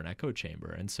bubble or an echo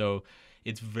chamber. And so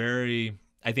it's I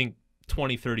think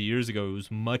 20, 30 years ago, it was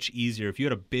much easier. If you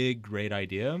had a big, great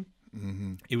idea,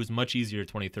 it was much easier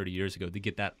 20, 30 years ago to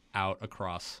get that out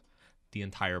across the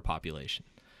entire population.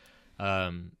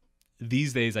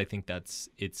 These days, I think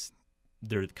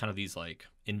there are kind of these like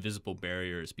invisible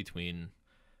barriers between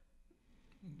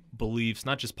beliefs,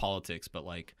 not just politics, but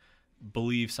like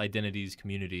beliefs, identities,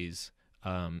 communities,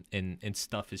 and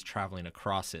stuff is traveling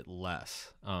across it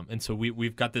less. And so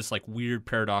we've got this like weird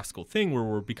paradoxical thing where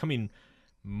we're becoming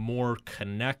more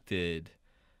connected,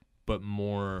 but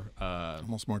more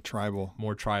almost more tribal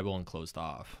and closed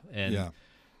off. And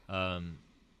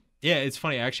yeah, it's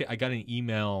funny. Actually, I got an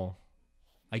email.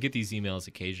 I get these emails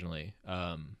occasionally.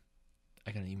 I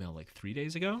got an email like 3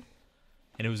 days ago,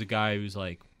 and it was a guy who was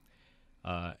like,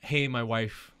 hey, my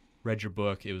wife read your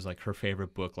book. It was like her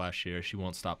favorite book last year. She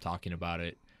won't stop talking about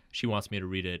it. She wants me to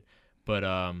read it.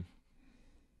 But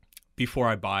before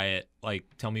I buy it, like,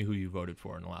 tell me who you voted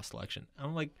for in the last election.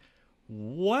 I'm like,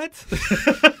 what?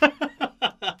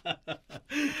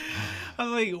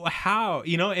 I'm like, how?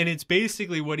 You know, and it's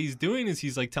basically what he's doing is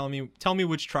he's like, tell me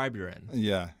which tribe you're in.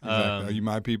 Yeah, exactly. Are you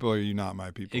my people or are you not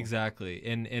my people? Exactly.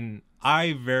 And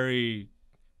I very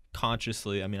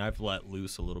consciously, I mean, I've let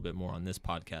loose a little bit more on this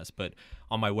podcast, but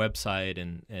on my website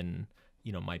and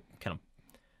you know, my kind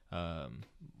of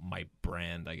my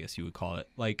brand, I guess you would call it,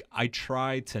 like, I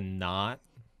try to not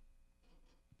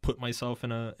put myself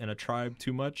in a tribe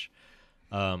too much.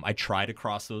 I try to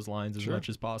cross those lines as much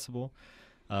as possible.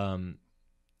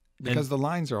 Because the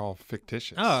lines are all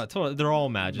fictitious. Oh, totally. They're all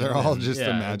imaginary. They're all just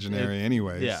imaginary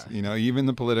anyways. Yeah. You know, even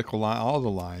the political line, all the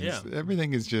lines, Yeah.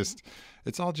 everything is just,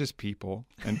 it's all just people.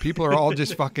 And people are all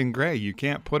just fucking gray. You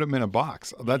can't put them in a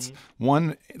box. That's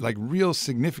one, like, real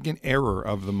significant error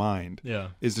of the mind. Yeah.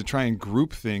 Is to try and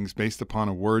group things based upon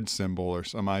a word symbol or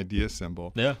some idea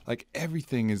symbol. Yeah. Like,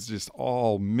 everything is just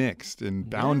all mixed and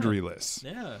boundaryless.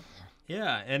 Yeah.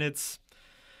 Yeah. And it's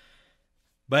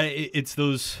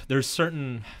those, there's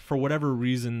certain, for whatever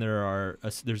reason,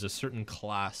 there's a certain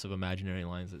class of imaginary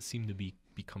lines that seem to be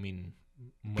becoming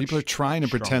much People are trying to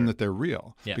pretend that they're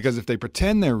real. Yes. Because if they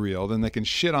pretend they're real, then they can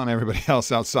shit on everybody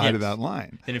else outside of that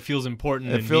line. And it feels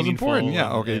important. It feels important.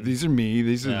 Yeah. Okay. These are me.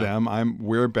 These are them.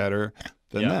 We're better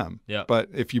than them. Yeah. But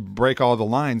if you break all the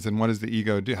lines, then what does the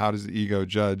ego do? How does the ego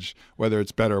judge whether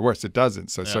it's better or worse? It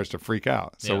doesn't. So it starts to freak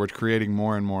out. So we're creating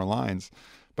more and more lines.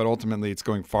 But ultimately, it's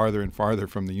going farther and farther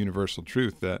from the universal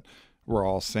truth that we're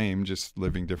all same, just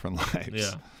living different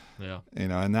lives. Yeah, yeah. You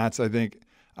know, and that's, I think,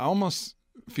 I almost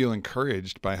feel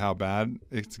encouraged by how bad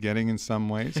it's getting in some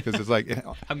ways, because it's like,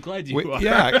 I'm glad you are.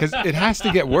 Yeah, because it has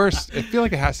to get worse. I feel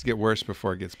like it has to get worse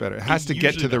before it gets better. It has to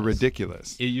get to the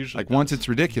ridiculous. It usually like once it's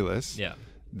ridiculous,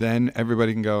 then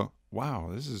everybody can go, wow,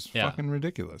 this is fucking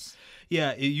ridiculous.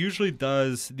 Yeah, it usually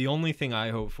does. The only thing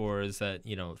I hope for is that,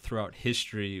 you know, throughout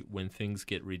history, when things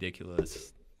get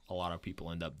ridiculous, a lot of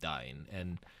people end up dying.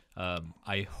 And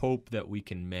I hope that we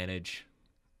can manage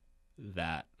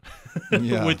that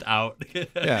without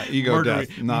ego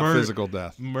death, not physical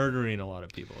death. Murdering a lot of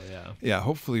people, Yeah,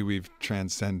 hopefully we've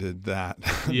transcended that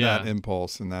that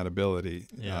impulse and that ability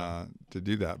to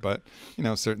do that. But, you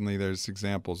know, certainly there's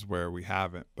examples where we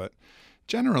haven't. But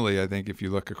generally, I think if you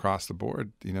look across the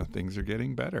board, you know, things are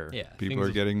getting better. Yeah, people are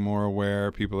getting more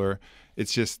aware.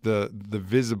 It's just the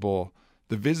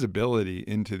visibility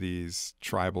into these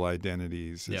tribal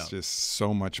identities is just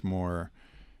so much more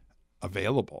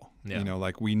available. You know,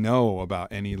 like, we know about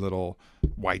any little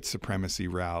white supremacy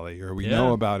rally, or we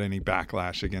know about any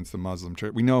backlash against the Muslim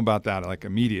church. We know about that, like,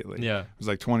 immediately. It was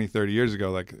like 20, 30 years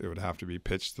ago, like, it would have to be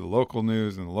pitched to the local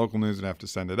news, and the local news would have to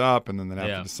send it up, and then they'd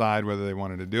have to decide whether they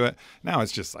wanted to do it. Now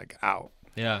it's just like out.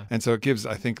 And so it gives,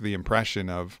 I think, the impression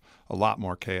of a lot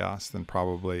more chaos than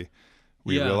probably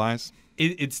we realize.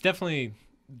 It's definitely,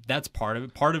 that's part of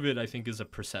it. Part of it, I think, is a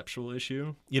perceptual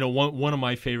issue. You know, one of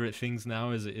my favorite things now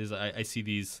is I see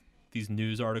these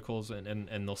news articles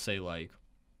and they'll say, like,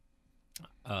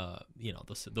 you know,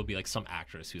 there'll be like some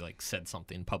actress who, like, said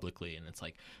something publicly, and it's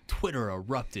like Twitter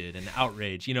erupted in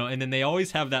outrage, you know, and then they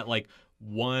always have that, like,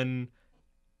 one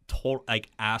like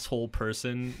asshole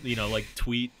person, you know, like,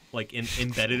 tweet, like,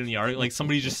 embedded in the article, like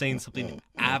somebody just saying something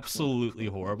absolutely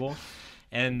horrible,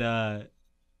 and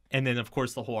then, of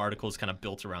course, the whole article is kind of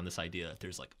built around this idea that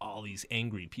there's, like, all these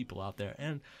angry people out there.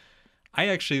 And I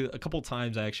actually, a couple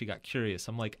times, I actually got curious.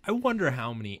 I'm like, I wonder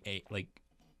how many, like,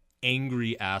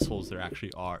 angry assholes there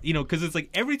actually are. You know, because it's like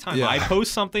every time I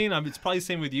post something, it's probably the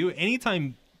same with you.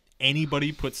 Anytime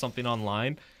anybody puts something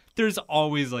online, there's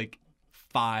always, like,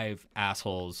 5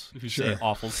 assholes who say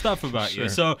awful stuff about you.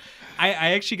 So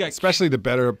I actually got, especially the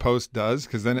better a post does,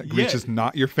 because then it reaches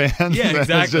not your fans. Yeah,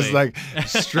 exactly. It's just like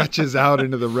stretches out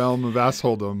into the realm of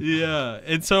assholedom. Yeah,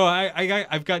 and so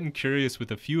I've gotten curious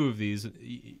with a few of these.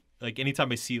 Like,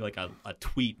 anytime I see, like, a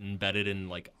tweet embedded in,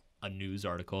 like, a news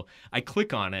article, I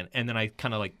click on it, and then I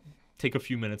kind of, like, take a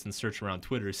few minutes and search around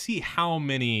Twitter, see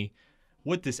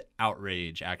what this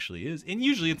outrage actually is. And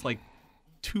usually it's like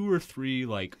 2 or 3,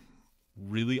 like,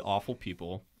 really awful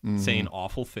people saying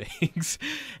awful things,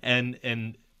 and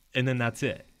then that's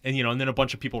it. And, you know, and then a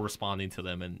bunch of people responding to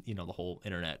them, and, you know, the whole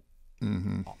internet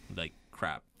like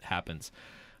crap happens.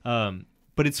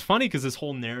 But But it's funny because this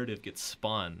whole narrative gets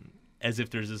spun as if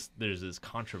there's this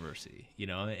controversy, you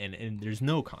know, and there's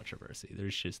no controversy.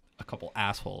 There's just a couple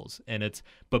assholes,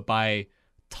 but by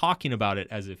talking about it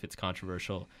as if it's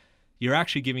controversial, you're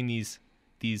actually giving these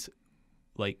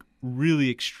like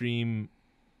really extreme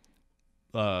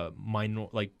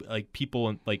people,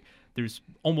 and like there's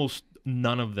almost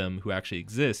none of them who actually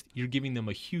exist. You're giving them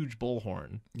a huge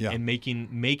bullhorn and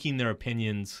making their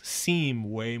opinions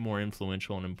seem way more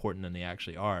influential and important than they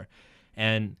actually are.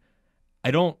 And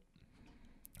I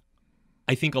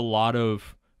think a lot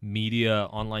of media,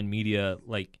 online media,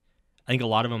 like I think a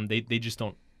lot of them, they just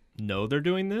don't know they're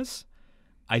doing this.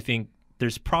 I think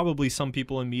there's probably some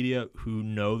people in media who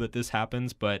know that this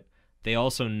happens, but they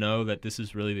also know that this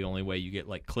is really the only way you get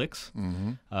like clicks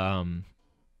and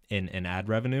ad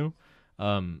revenue.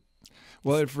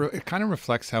 Well, it kind of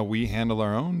reflects how we handle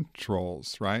our own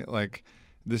trolls, right? Like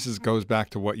this goes back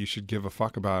to what you should give a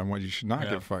fuck about and what you should not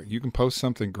give a fuck. You can post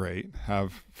something great,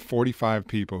 have 45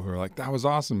 people who are like, that was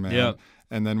awesome, man. Yeah.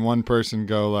 And then one person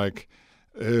go like,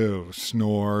 ew,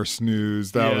 snore,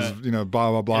 snooze, that was, you know, blah,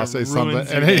 blah, blah, say something.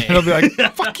 And he'll be like,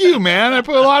 fuck you, man. I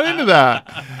put a lot into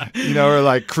that. You know, or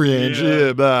like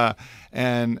cringe, blah.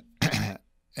 And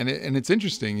it's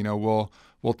interesting, you know,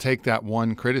 we'll take that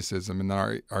one criticism and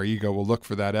our ego will look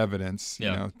for that evidence, you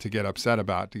know, to get upset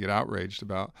about, to get outraged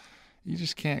about. You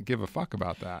just can't give a fuck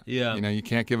about that. Yeah. You know, you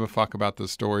can't give a fuck about those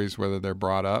stories, whether they're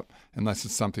brought up, unless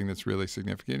it's something that's really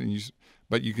significant.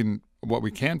 What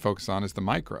we can focus on is the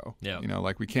micro. Yeah. You know,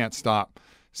 like we can't stop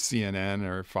CNN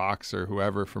or Fox or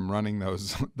whoever from running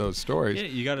those stories. Yeah,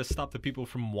 you got to stop the people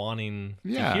from wanting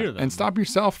to hear them. And stop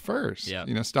yourself first. Yeah.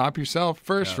 You know, stop yourself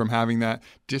first from having that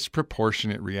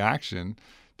disproportionate reaction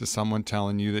to someone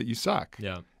telling you that you suck.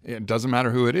 Yeah. It doesn't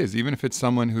matter who it is, even if it's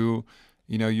someone who,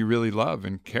 you know, you really love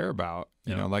and care about,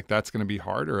 you know, like that's going to be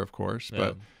harder, of course,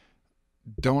 but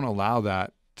don't allow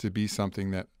that to be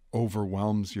something that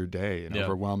overwhelms your day and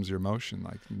overwhelms your emotion.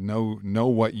 Like know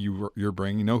what you're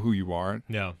bringing, know who you are,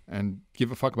 and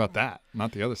give a fuck about that,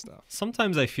 not the other stuff.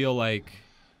 Sometimes I feel like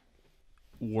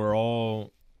we're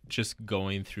all just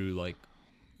going through like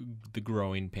the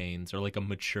growing pains or like a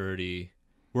maturity.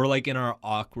 We're like in our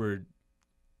awkward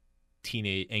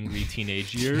angry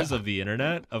teenage years of the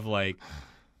internet, of like,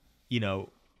 you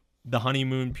know, the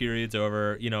honeymoon period's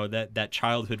over, you know, that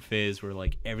childhood phase where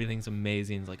like everything's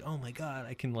amazing. It's like, oh my God,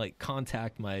 I can like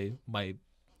contact my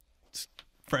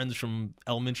friends from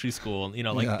elementary school, and you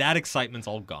know, like that excitement's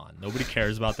all gone. Nobody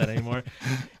cares about that anymore.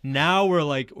 Now we're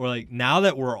like now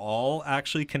that we're all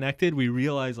actually connected, we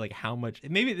realize like how much.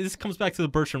 Maybe this comes back to the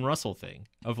Bertrand Russell thing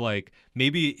of like,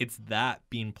 maybe it's that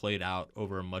being played out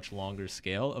over a much longer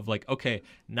scale of like, okay,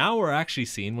 now we're actually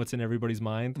seeing what's in everybody's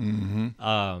mind,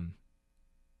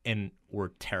 and we're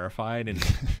terrified and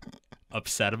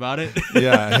upset about it.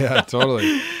 Yeah,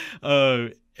 totally.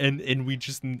 And we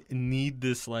just need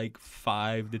this like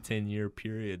 5 to 10 year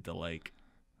period to like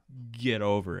get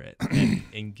over it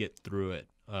and get through it.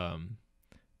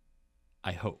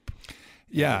 I hope.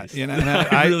 Yeah, and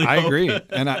I really I agree,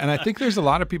 and I think there's a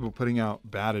lot of people putting out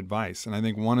bad advice, and I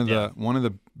think one of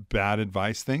the bad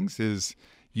advice things is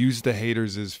use the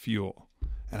haters as fuel,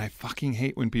 and I fucking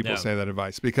hate when people say that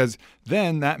advice, because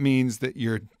then that means that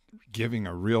you're giving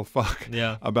a real fuck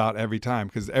about every time,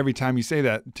 because every time you say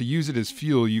that, to use it as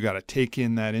fuel, you got to take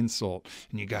in that insult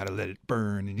and you got to let it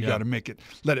burn, and you got to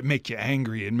let it make you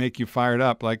angry and make you fired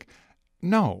up. Like,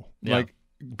 no, like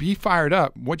be fired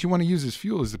up. What you want to use as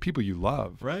fuel is the people you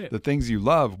love, right? The things you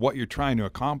love, what you're trying to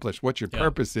accomplish, what your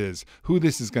purpose is, who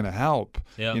this is going to help,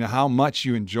 you know, how much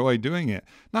you enjoy doing it.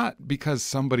 Not because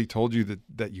somebody told you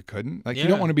that you couldn't. Like, you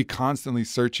don't want to be constantly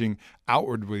searching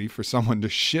outwardly for someone to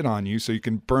shit on you so you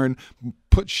can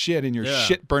put shit in your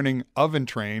shit burning oven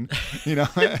train, you know,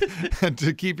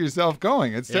 to keep yourself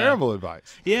going. It's terrible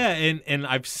advice. Yeah. And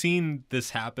I've seen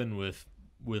this happen with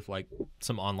like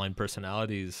some online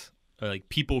personalities, like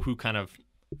people who kind of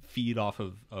feed off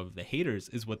of the haters.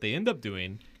 Is what they end up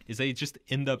doing is they just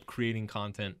end up creating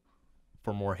content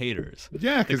for more haters.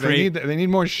 Yeah, because they need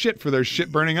more shit for their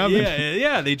shit burning oven.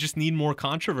 Yeah, they just need more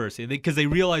controversy, because they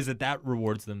realize that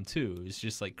rewards them too. It's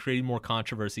just like creating more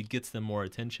controversy gets them more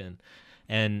attention,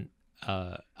 and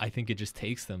I think it just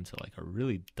takes them to like a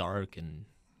really dark and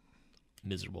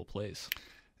miserable place.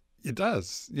 It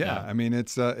does. Yeah. I mean,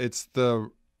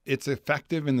 it's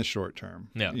effective in the short term,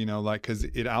 you know, like, because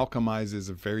it alchemizes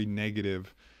a very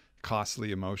negative,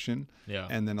 costly emotion,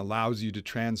 and then allows you to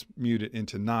transmute it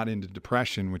into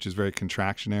depression, which is very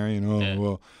contractionary,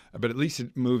 and but at least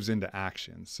it moves into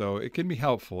action. So it can be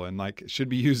helpful, and like it should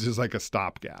be used as like a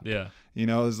stopgap. Yeah, you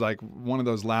know, it's like one of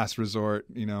those last resort,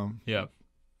 you know. Yeah.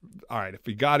 all right, if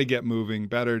we got to get moving,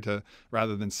 better to,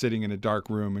 rather than sitting in a dark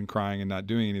room and crying and not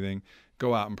doing anything,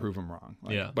 go out and prove them wrong.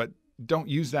 Like, but don't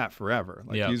use that forever.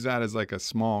 Like use that as like a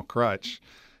small crutch,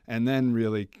 and then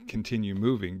really continue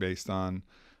moving based on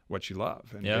what you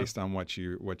love and based on what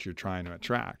you're trying to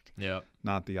attract.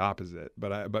 Not the opposite.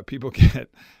 But people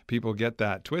get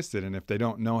that twisted, and if they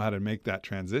don't know how to make that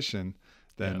transition,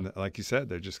 then like you said,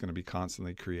 they're just going to be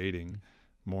constantly creating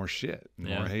more shit and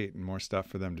more hate and more stuff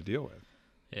for them to deal with.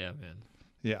 Yeah, man.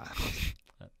 Yeah.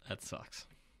 That sucks.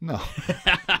 No.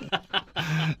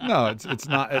 No, it's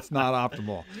not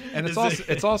optimal. And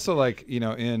it's also like, you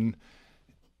know, in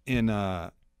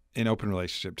open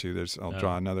relationship too, I'll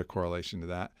draw another correlation to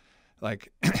that.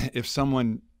 Like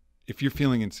if you're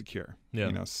feeling insecure,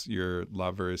 you know, your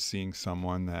lover is seeing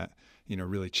someone that, you know,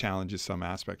 really challenges some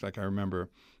aspect. Like I remember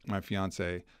my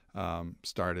fiance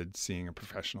started seeing a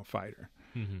professional fighter.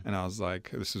 And I was like,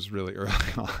 this was really early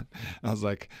on. And I was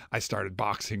like, I started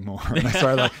boxing more. And I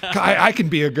started like, I can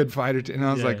be a good fighter too. And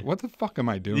I was like, what the fuck am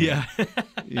I doing?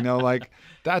 You know, like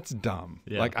that's dumb.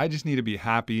 Like I just need to be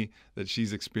happy that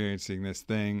she's experiencing this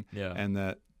thing and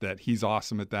that he's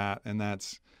awesome at that. And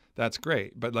that's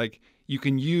great. But like you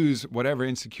can use whatever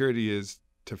insecurity is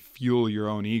to fuel your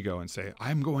own ego and say,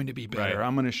 I'm going to be better.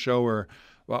 I'm going to show her.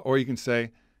 Well, or you can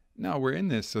say, no, we're in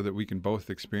this so that we can both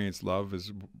experience love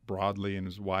as broadly and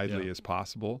as widely as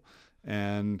possible,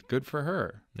 and good for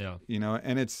her. You know,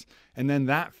 and then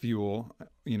that fuel,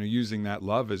 you know, using that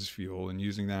love as fuel and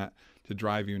using that to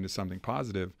drive you into something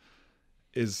positive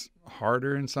is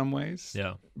harder in some ways,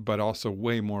 but also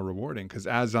way more rewarding, because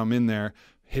as I'm in there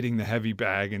hitting the heavy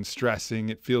bag and stressing,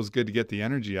 it feels good to get the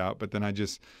energy out, but then I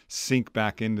just sink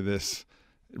back into this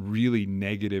really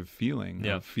negative feeling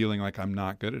of feeling like I'm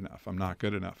not good enough. I'm not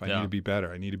good enough. I need to be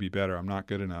better. I need to be better. I'm not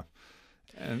good enough.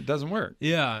 And it doesn't work.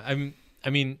 I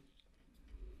mean,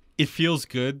 it feels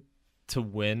good to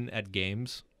win at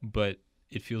games, but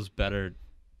it feels better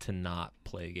to not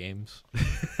play games.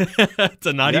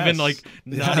 To not even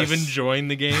even join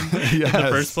the game in the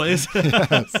first place.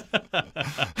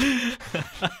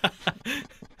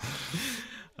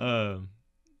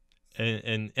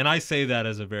 And I say that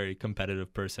as a very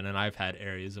competitive person, and I've had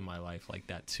areas in my life like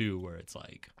that too, where it's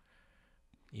like,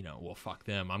 you know, well, fuck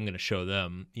them, I'm gonna show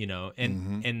them, you know,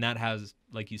 and that has,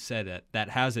 like you said, that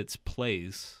has its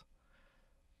place,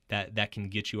 that can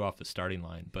get you off the starting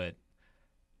line, but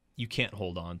you can't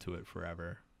hold on to it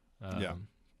forever. At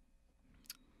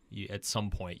some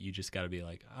point you just got to be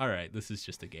like, all right, this is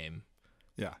just a game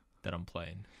that I'm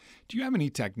playing. Do you have any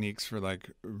techniques for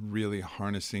like really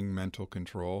harnessing mental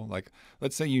control? Like,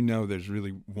 let's say, you know, there's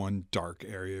really one dark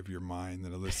area of your mind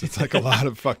that elicits like a lot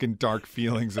of fucking dark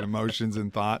feelings and emotions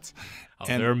and thoughts.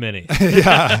 There are many.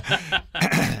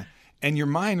 And your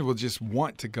mind will just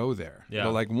want to go there.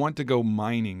 It'll like want to go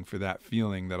mining for that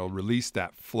feeling that'll release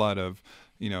that flood of,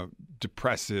 you know,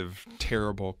 depressive,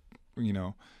 terrible, you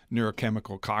know,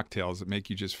 neurochemical cocktails that make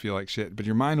you just feel like shit. But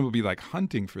your mind will be like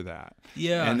hunting for that.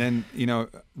 And then, you know,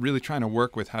 really trying to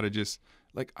work with how to just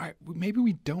like, all right, maybe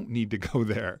we don't need to go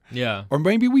there. Or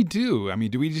maybe we do. I mean,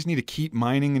 do we just need to keep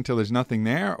mining until there's nothing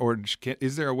there? Or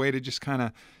is there a way to just kind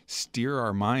of steer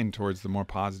our mind towards the more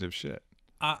positive shit?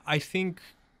 I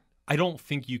don't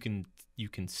think you can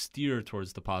steer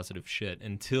towards the positive shit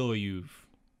until you've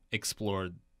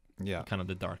explored kind of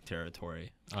the dark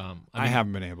territory. I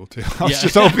haven't been able to. I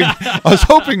was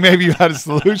hoping maybe you had a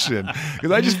solution,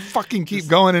 because I just fucking keep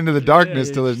going into the darkness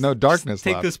till there's no darkness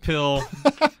left. Take this pill.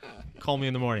 Call me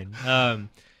in the morning. I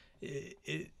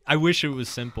wish it was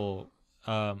simple.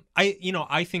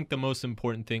 I think the most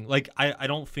important thing, like I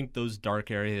don't think those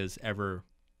dark areas ever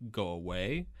go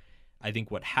away. I think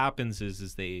what happens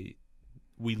is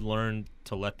we learn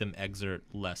to let them exert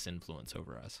less influence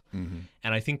over us. And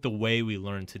I think the way we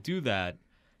learn to do that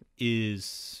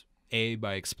is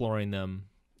by exploring them,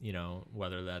 you know,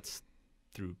 whether that's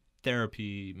through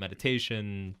therapy,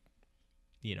 meditation,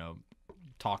 you know,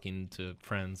 talking to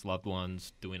friends, loved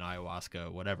ones, doing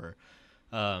ayahuasca, whatever.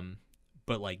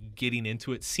 But like getting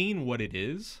into it, seeing what it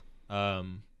is,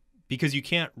 because you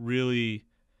can't really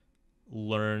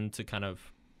learn to kind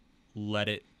of let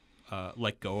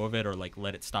go of it, or like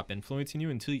let it stop influencing you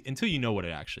until you know what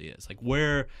it actually is. Like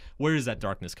where is that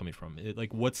darkness coming from?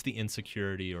 Like what's the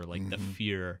insecurity or like the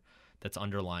fear that's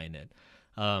underlying it?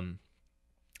 And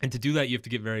to do that, you have to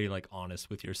get very like honest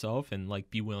with yourself and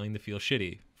like be willing to feel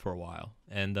shitty for a while.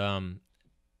 And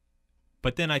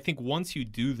but then I think once you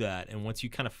do that, and once you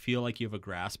kind of feel like you have a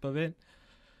grasp of it,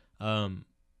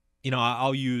 you know,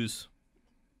 I'll use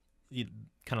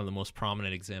kind of the most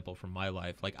prominent example from my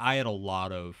life. Like I had a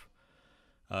lot of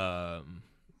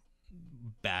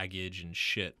baggage and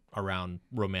shit around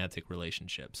romantic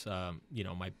relationships. You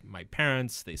know, my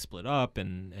parents, they split up,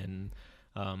 and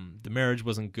the marriage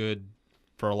wasn't good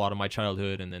for a lot of my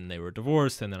childhood, and then they were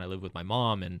divorced, and then I lived with my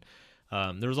mom, and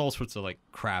there was all sorts of like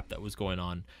crap that was going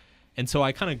on. And so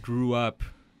I kind of grew up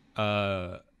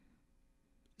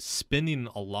spending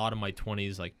a lot of my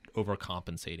 20s like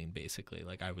overcompensating, basically.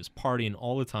 Like I was partying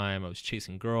all the time, I was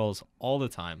chasing girls all the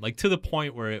time, like to the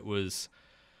point where it was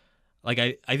like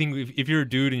I think if you're a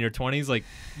dude in your 20s, like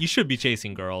you should be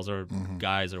chasing girls or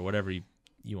guys or whatever you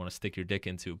want to stick your dick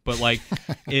into, but like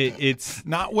it's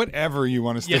not whatever you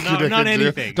want to stick your dick not into.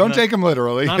 Anything. Don't take them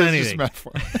literally. Not it's anything. Just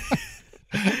metaphor.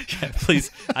 Yeah, please,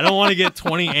 I don't want to get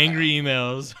 20 angry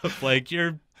emails of like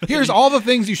here's all the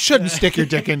things you shouldn't stick your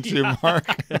dick into, Mark.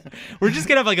 We're just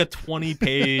gonna have like a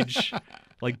 20-page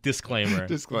like disclaimer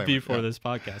before this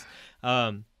podcast.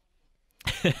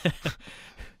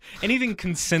 Anything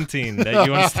consenting that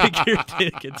you want to stick your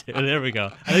dick into. There we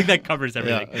go. I think that covers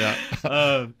everything.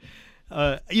 Yeah.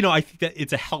 You know, I think that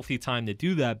it's a healthy time to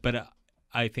do that, but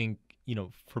I think, you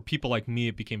know, for people like me,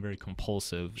 it became very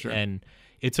compulsive. Sure. And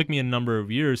it took me a number of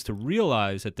years to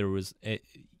realize that there was,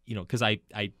 you know, because I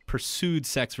pursued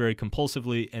sex very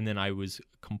compulsively, and then I was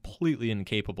completely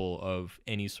incapable of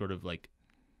any sort of like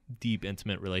deep,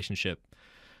 intimate relationship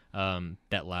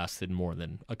that lasted more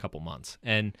than a couple months.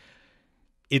 And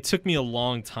it took me a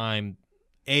long time,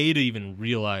 to even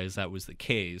realize that was the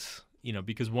case, you know,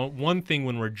 because one thing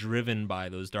when we're driven by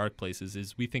those dark places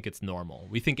is we think it's normal.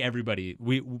 We think everybody,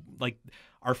 we like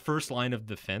our first line of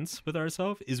defense with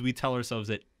ourselves is we tell ourselves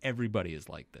that everybody is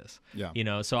like this. Yeah. You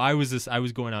know, so I was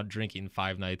going out drinking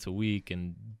 5 nights a week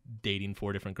and dating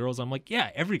 4 different girls. I'm like,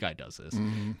 yeah, every guy does this.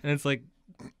 And it's like,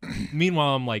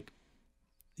 meanwhile, I'm like,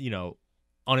 you know,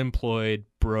 unemployed,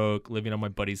 broke, living on my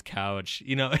buddy's couch,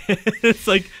 you know. It's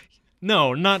like,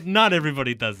 no, not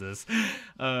everybody does this.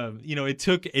 You know, it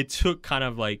took kind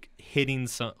of like hitting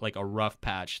some like a rough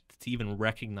patch to even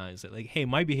recognize that, like, hey,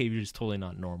 my behavior is totally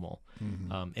not normal.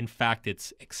 In fact,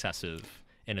 it's excessive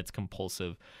and it's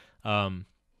compulsive. And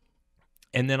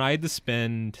then I had to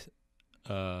spend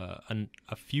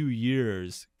a few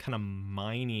years kind of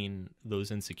mining those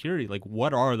insecurities. Like,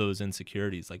 what are those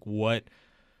insecurities? Like, what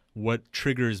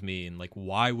triggers me, and like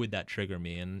why would that trigger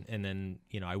me? And then,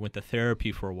 you know, I went to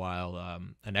therapy for a while.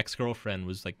 An ex-girlfriend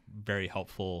was like very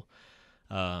helpful,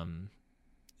 and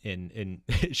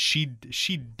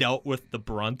she dealt with the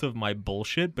brunt of my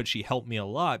bullshit, but she helped me a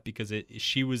lot because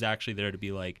she was actually there to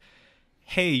be like,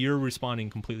 hey, you're responding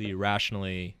completely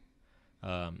irrationally.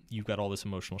 You've got all this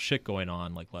emotional shit going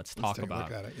on. Like, let's talk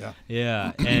about it. Yeah.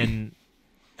 Yeah. And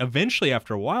eventually,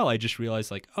 after a while, I just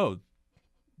realized like, oh,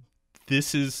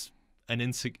 this is an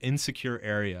insecure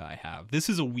area I have. This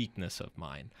is a weakness of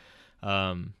mine.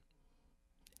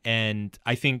 And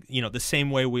I think, you know, the same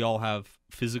way we all have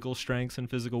physical strengths and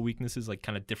physical weaknesses, like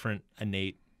kind of different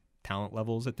innate talent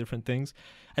levels at different things,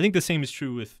 I think the same is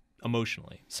true with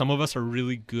emotionally. Some of us are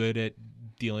really good at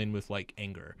dealing with like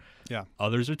anger. Yeah.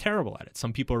 Others are terrible at it.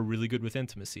 Some people are really good with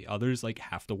intimacy. Others like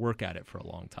have to work at it for a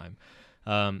long time.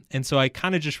 And so I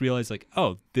kind of just realized like,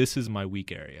 oh, this is my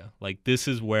weak area. Like this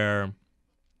is where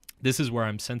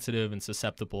I'm sensitive and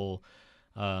susceptible,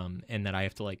 and that I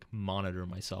have to like monitor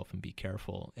myself and be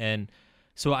careful. And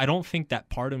so I don't think that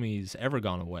part of me has ever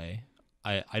gone away.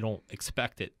 I don't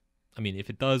expect it. I mean, if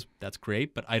it does, that's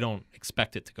great, but I don't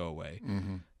expect it to go away.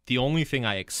 The only thing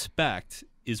I expect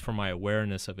is for my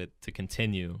awareness of it to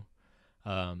continue.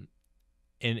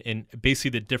 And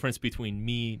basically the difference between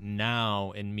me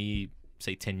now and me,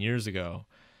 say 10 years ago,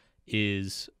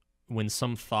 is when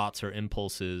some thoughts or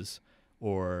impulses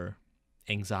or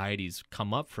anxieties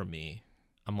come up for me,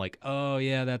 I'm like, oh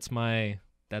yeah, that's my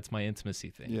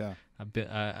intimacy thing. Yeah.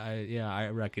 I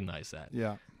recognize that.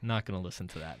 Yeah. I'm not going to listen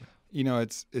to that. You know,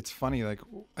 it's funny. Like,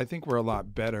 I think we're a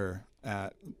lot better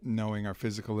at knowing our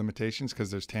physical limitations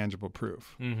because there's tangible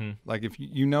proof. Like if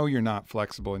you know you're not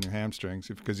flexible in your hamstrings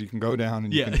because you can go down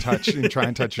and you can touch and try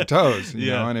and touch your toes, you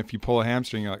know, and if you pull a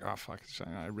hamstring, you're like, oh fuck,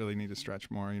 I really need to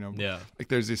stretch more, you know. Like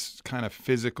there's this kind of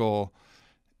physical,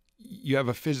 you have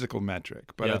a physical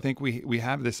metric, but I think we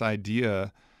have this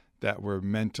idea that we're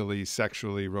mentally,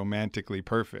 sexually, romantically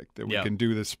perfect, that we can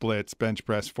do the splits, bench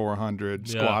press 400,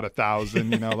 squat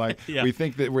 1,000, you know, like we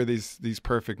think that we're these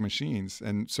perfect machines.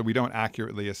 And so we don't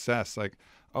accurately assess like,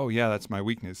 oh yeah, that's my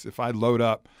weakness. If I load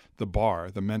up the bar,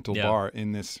 the mental bar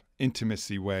in this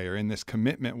intimacy way or in this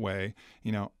commitment way,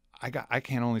 you know, I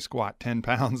can only squat 10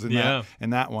 pounds in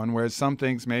that one. Whereas some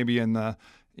things maybe in the,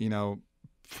 you know,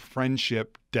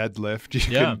 friendship deadlift.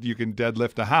 You can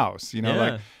deadlift a house, you know,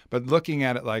 Yeah. like, but looking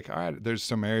at it like, all right, there's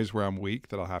some areas where I'm weak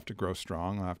that I'll have to grow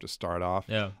strong. I'll have to start off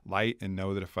light and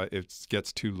know that if it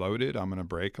gets too loaded, I'm going to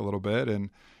break a little bit and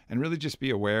really just be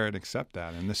aware and accept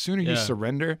that. And the sooner you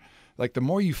surrender, like the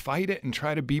more you fight it and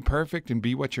try to be perfect and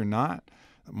be what you're not,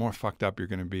 the more fucked up you're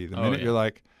going to be. The minute you're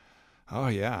like, oh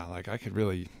yeah, like I could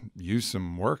really use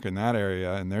some work in that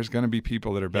area, and there's going to be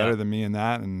people that are better than me in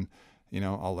that, and you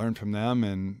know, I'll learn from them,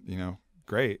 and you know,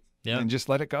 great. And just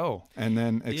let it go, and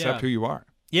then accept who you are.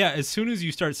 Yeah, as soon as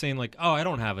you start saying like, "Oh, I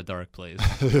don't have a dark place,"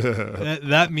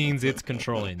 that means it's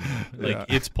controlling you. Like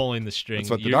it's pulling the strings.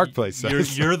 That's what the dark place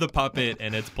says. You're the puppet,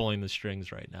 and it's pulling the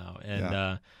strings right now.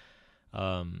 And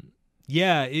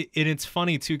it's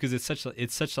funny too because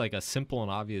it's such like a simple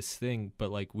and obvious thing, but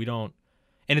like we don't.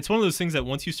 And it's one of those things that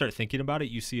once you start thinking about it,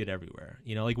 you see it everywhere.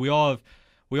 You know, like we all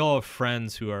have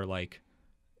friends who are like,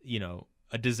 you know,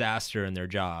 a disaster in their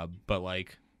job, but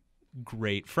like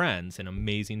great friends and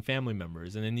amazing family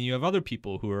members. And then you have other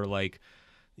people who are like,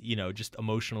 you know, just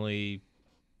emotionally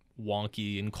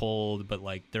wonky and cold, but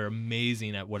like they're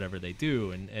amazing at whatever they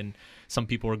do. And some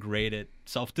people are great at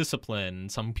self-discipline.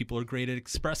 Some people are great at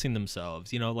expressing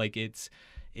themselves. You know, like it's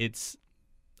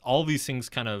all these things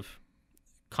kind of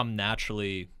come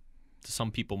naturally to some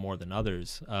people more than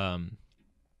others. And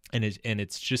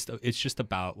it's just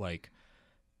about like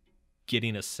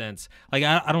getting a sense. Like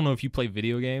I don't know if you play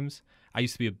video games. I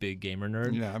used to be a big gamer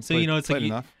nerd. Yeah, so you know, it's like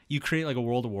you create like a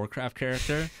World of Warcraft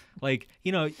character. Like,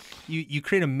 you know, you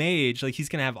create a mage, like he's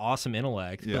gonna have awesome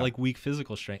intellect, but like weak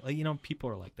physical strength. Like, you know, people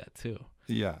are like that too.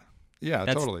 Yeah,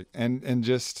 totally. And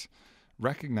just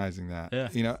recognizing that. Yeah.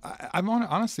 You know, I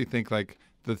honestly think like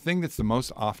the thing that's the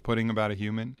most off-putting about a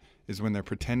human is when they're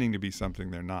pretending to be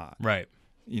something they're not. Right.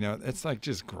 You know, it's like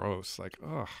just gross. Like,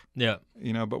 ugh. Yeah.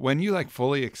 You know, but when you like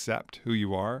fully accept who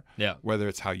you are, yeah, whether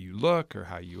it's how you look or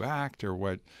how you act or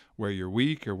where you're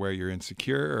weak or where you're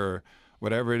insecure or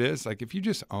whatever it is, like if you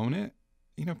just own it,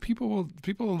 you know, people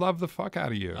will love the fuck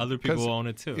out of you. Other people will own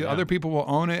it too. Yeah. Other people will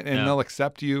own it and they'll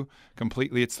accept you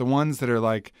completely. It's the ones that are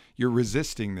like, you're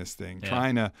resisting this thing,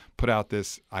 trying to put out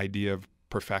this idea of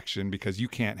perfection because you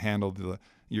can't handle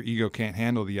your ego can't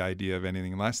handle the idea of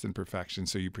anything less than perfection.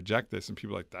 So you project this and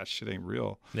people are like, that shit ain't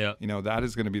real. Yeah. You know, that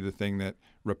is going to be the thing that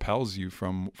repels you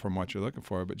from what you're looking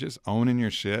for. But just owning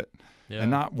your shit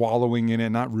and not wallowing in it,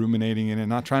 not ruminating in it,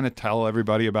 not trying to tell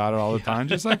everybody about it all the time.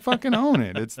 Just like fucking own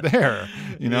it. It's there.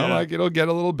 You know, like it'll get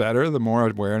a little better the more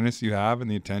awareness you have and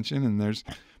the attention. And there's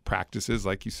practices,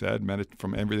 like you said,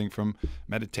 from everything from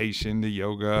meditation to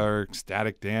yoga or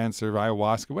ecstatic dance or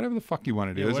ayahuasca, whatever the fuck you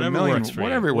want to do. There's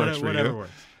whatever works for you.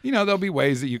 You know, there'll be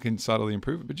ways that you can subtly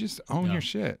improve it, but just own your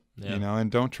shit. You know,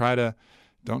 and don't try to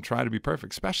be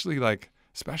perfect,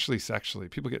 especially sexually.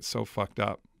 People get so fucked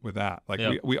up with that.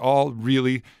 Like we all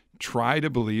really try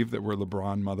to believe that we're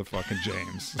LeBron motherfucking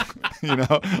James. You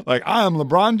know, like I am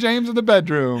LeBron James in the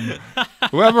bedroom.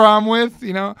 Whoever I'm with,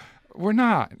 you know, we're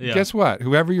not. Yeah. Guess what?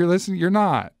 Whoever you're listening, you're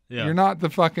not. Yeah. You're not the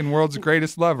fucking world's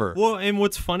greatest lover. Well, and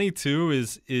what's funny too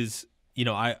is you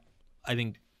know, I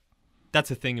think that's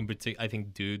a thing in particular. I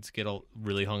think dudes get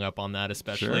really hung up on that,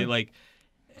 especially like,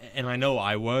 and I know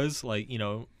I was like, you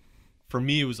know, for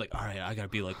me it was like, all right, I gotta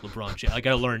be like LeBron James. I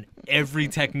gotta learn every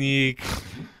technique.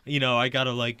 You know, I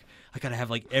gotta have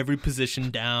like every position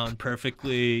down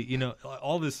perfectly. You know,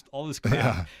 all this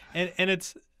crap. Yeah. And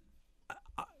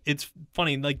it's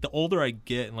funny, like the older I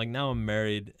get, and like now I'm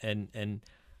married, and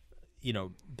you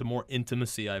know, the more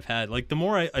intimacy I've had, like the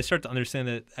more I start to understand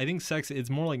that I think sex, it's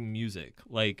more like music.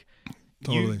 Like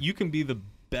totally. You can be the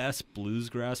best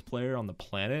bluegrass player on the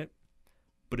planet,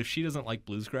 but if she doesn't like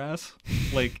bluegrass,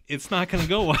 like it's not gonna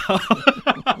go well.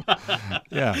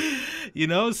 Yeah. You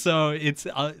know, so it's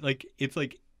like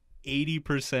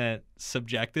 80%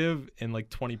 subjective and like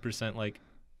 20% like,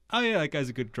 oh yeah, that guy's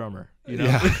a good drummer. You know?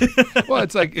 Yeah. Well,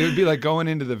 it's like it would be like going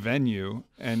into the venue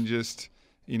and just,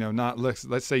 you know, not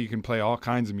let's say you can play all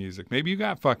kinds of music. Maybe you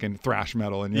got fucking thrash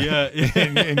metal in your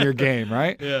in your game,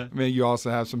 right? Yeah. I mean, you also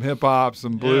have some hip hop,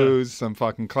 some blues, some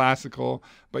fucking classical,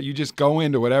 but you just go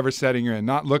into whatever setting you're in,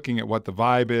 not looking at what the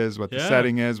vibe is, what the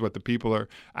setting is, what the people are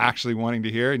actually wanting to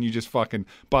hear, and you just fucking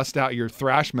bust out your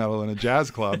thrash metal in a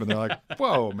jazz club, and they're like,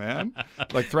 "Whoa, man!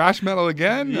 Like thrash metal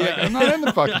again? Like, I'm not in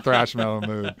the fucking thrash metal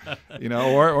mood." You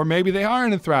know, or maybe they are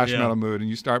in a thrash metal mood, and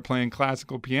you start playing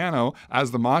classical piano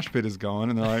as the mosh pit is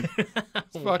going, and they're like,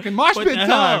 "It's fucking mosh pit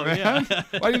time, man!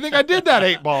 Why do you think I did that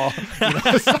 8-ball?" You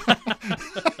know,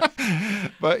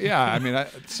 but yeah, I mean,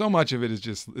 so much of it is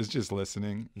just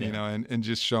listening, you know, and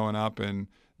just showing up and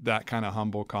that kind of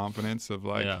humble confidence of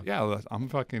like, I'm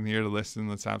fucking here to listen.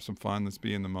 Let's have some fun. Let's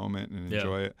be in the moment and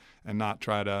enjoy it, and not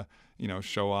try to,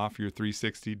 show off your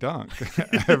 360 dunk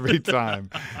every time.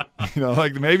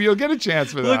 Like maybe you'll get a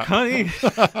chance for that. Look, honey.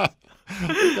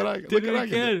 Look at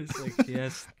again. It's like,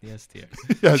 yes, dear.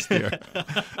 Yes, dear.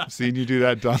 I've seen you do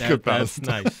that dunk a thousand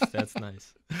times. That's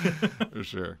nice. For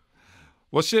sure.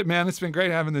 Well, shit, man, it's been great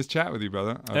having this chat with you,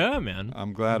 brother. Yeah, man.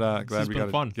 I'm glad we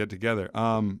got to get together.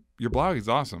 Your blog is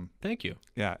awesome. Thank you.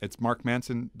 Yeah, it's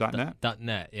markmanson.net.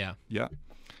 .net, yeah. Yeah.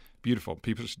 Beautiful.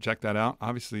 People should check that out.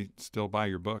 Obviously, still buy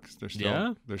your books. They're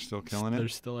still killing it. They're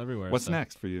still everywhere. What's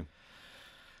next for you?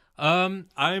 I'm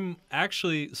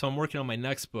working on my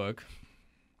next book,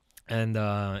 and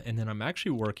then I'm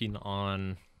actually working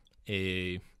on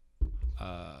an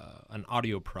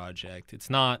audio project.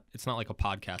 It's not like a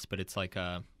podcast, but it's like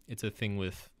it's a thing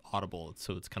with Audible.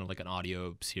 So it's kind of like an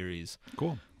audio series.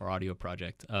 Cool. Or audio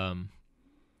project.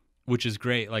 Which is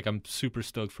great. Like I'm super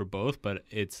stoked for both, but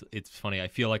it's funny. I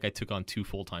feel like I took on 2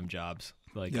 full-time jobs.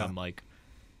 Like I'm like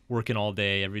working all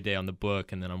day, every day on the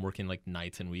book, and then I'm working like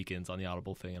nights and weekends on the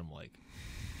Audible thing. And I'm like,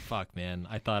 fuck, man.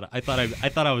 I thought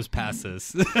I was past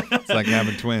this. It's like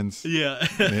having twins. Yeah.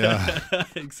 Yeah.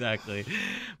 Exactly.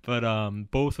 But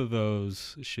both of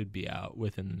those should be out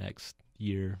within the next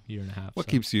year and a half. What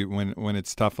keeps you when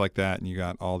it's tough like that and you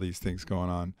got all these things going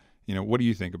on? What do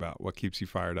you think about? What keeps you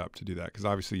fired up to do that? Because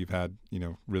obviously you've had,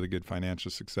 really good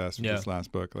financial success with this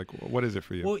last book. Like, what is it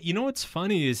for you? Well, what's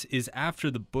funny is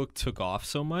after the book took off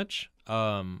so much,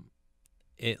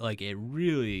 it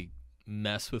really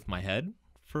messed with my head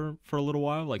for a little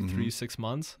while, like 3 to 6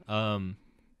 months.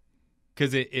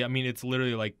 Because it's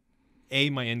literally like,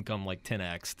 my income like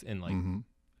 10x'd in like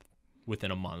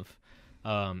within a month,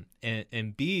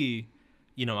 and B,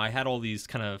 I had all these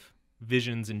kind of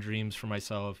visions and dreams for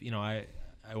myself.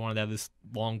 I wanted to have this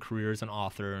long career as an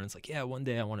author, and it's like, one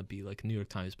day I want to be like a New York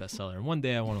Times bestseller, and one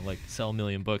day I want to like sell 1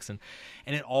 million books, and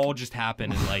it all just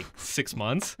happened in like 6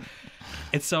 months.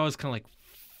 And so I was kind of like,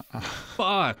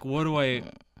 fuck, what do I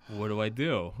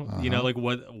do? Like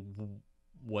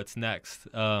what's next?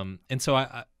 And so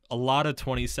a lot of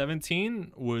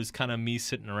 2017 was kind of me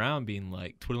sitting around being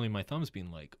like, twiddling my thumbs,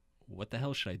 being like, what the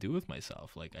hell should I do with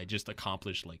myself? Like I just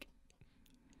accomplished like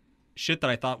shit that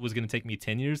I thought was going to take me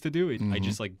 10 years to do. I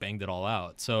just like banged it all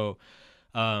out. So,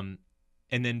 and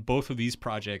then both of these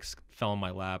projects fell in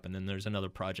my lap. And then there's another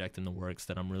project in the works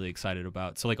that I'm really excited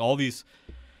about. So like all these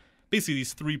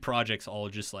 3 projects all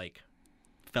just like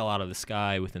fell out of the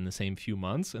sky within the same few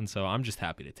months. And so I'm just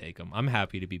happy to take them. I'm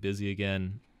happy to be busy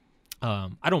again.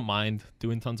 I don't mind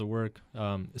doing tons of work,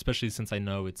 especially since I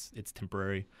know it's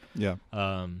temporary. Yeah.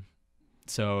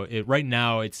 So right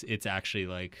now it's actually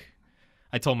like,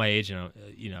 I told my agent,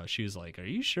 she was like, "Are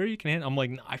you sure you can handle?" I'm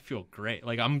like, no, "I feel great.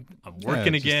 Like I'm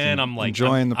working again. I'm like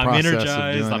enjoying the process. I'm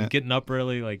energized. I'm it. getting up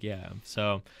early. Like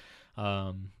So,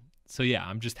 yeah,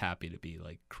 I'm just happy to be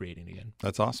like creating again.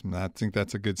 That's awesome. I think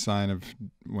that's a good sign of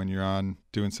when you're on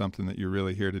doing something that you're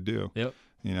really here to do. Yep.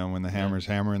 When the hammer's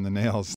hammering the nails.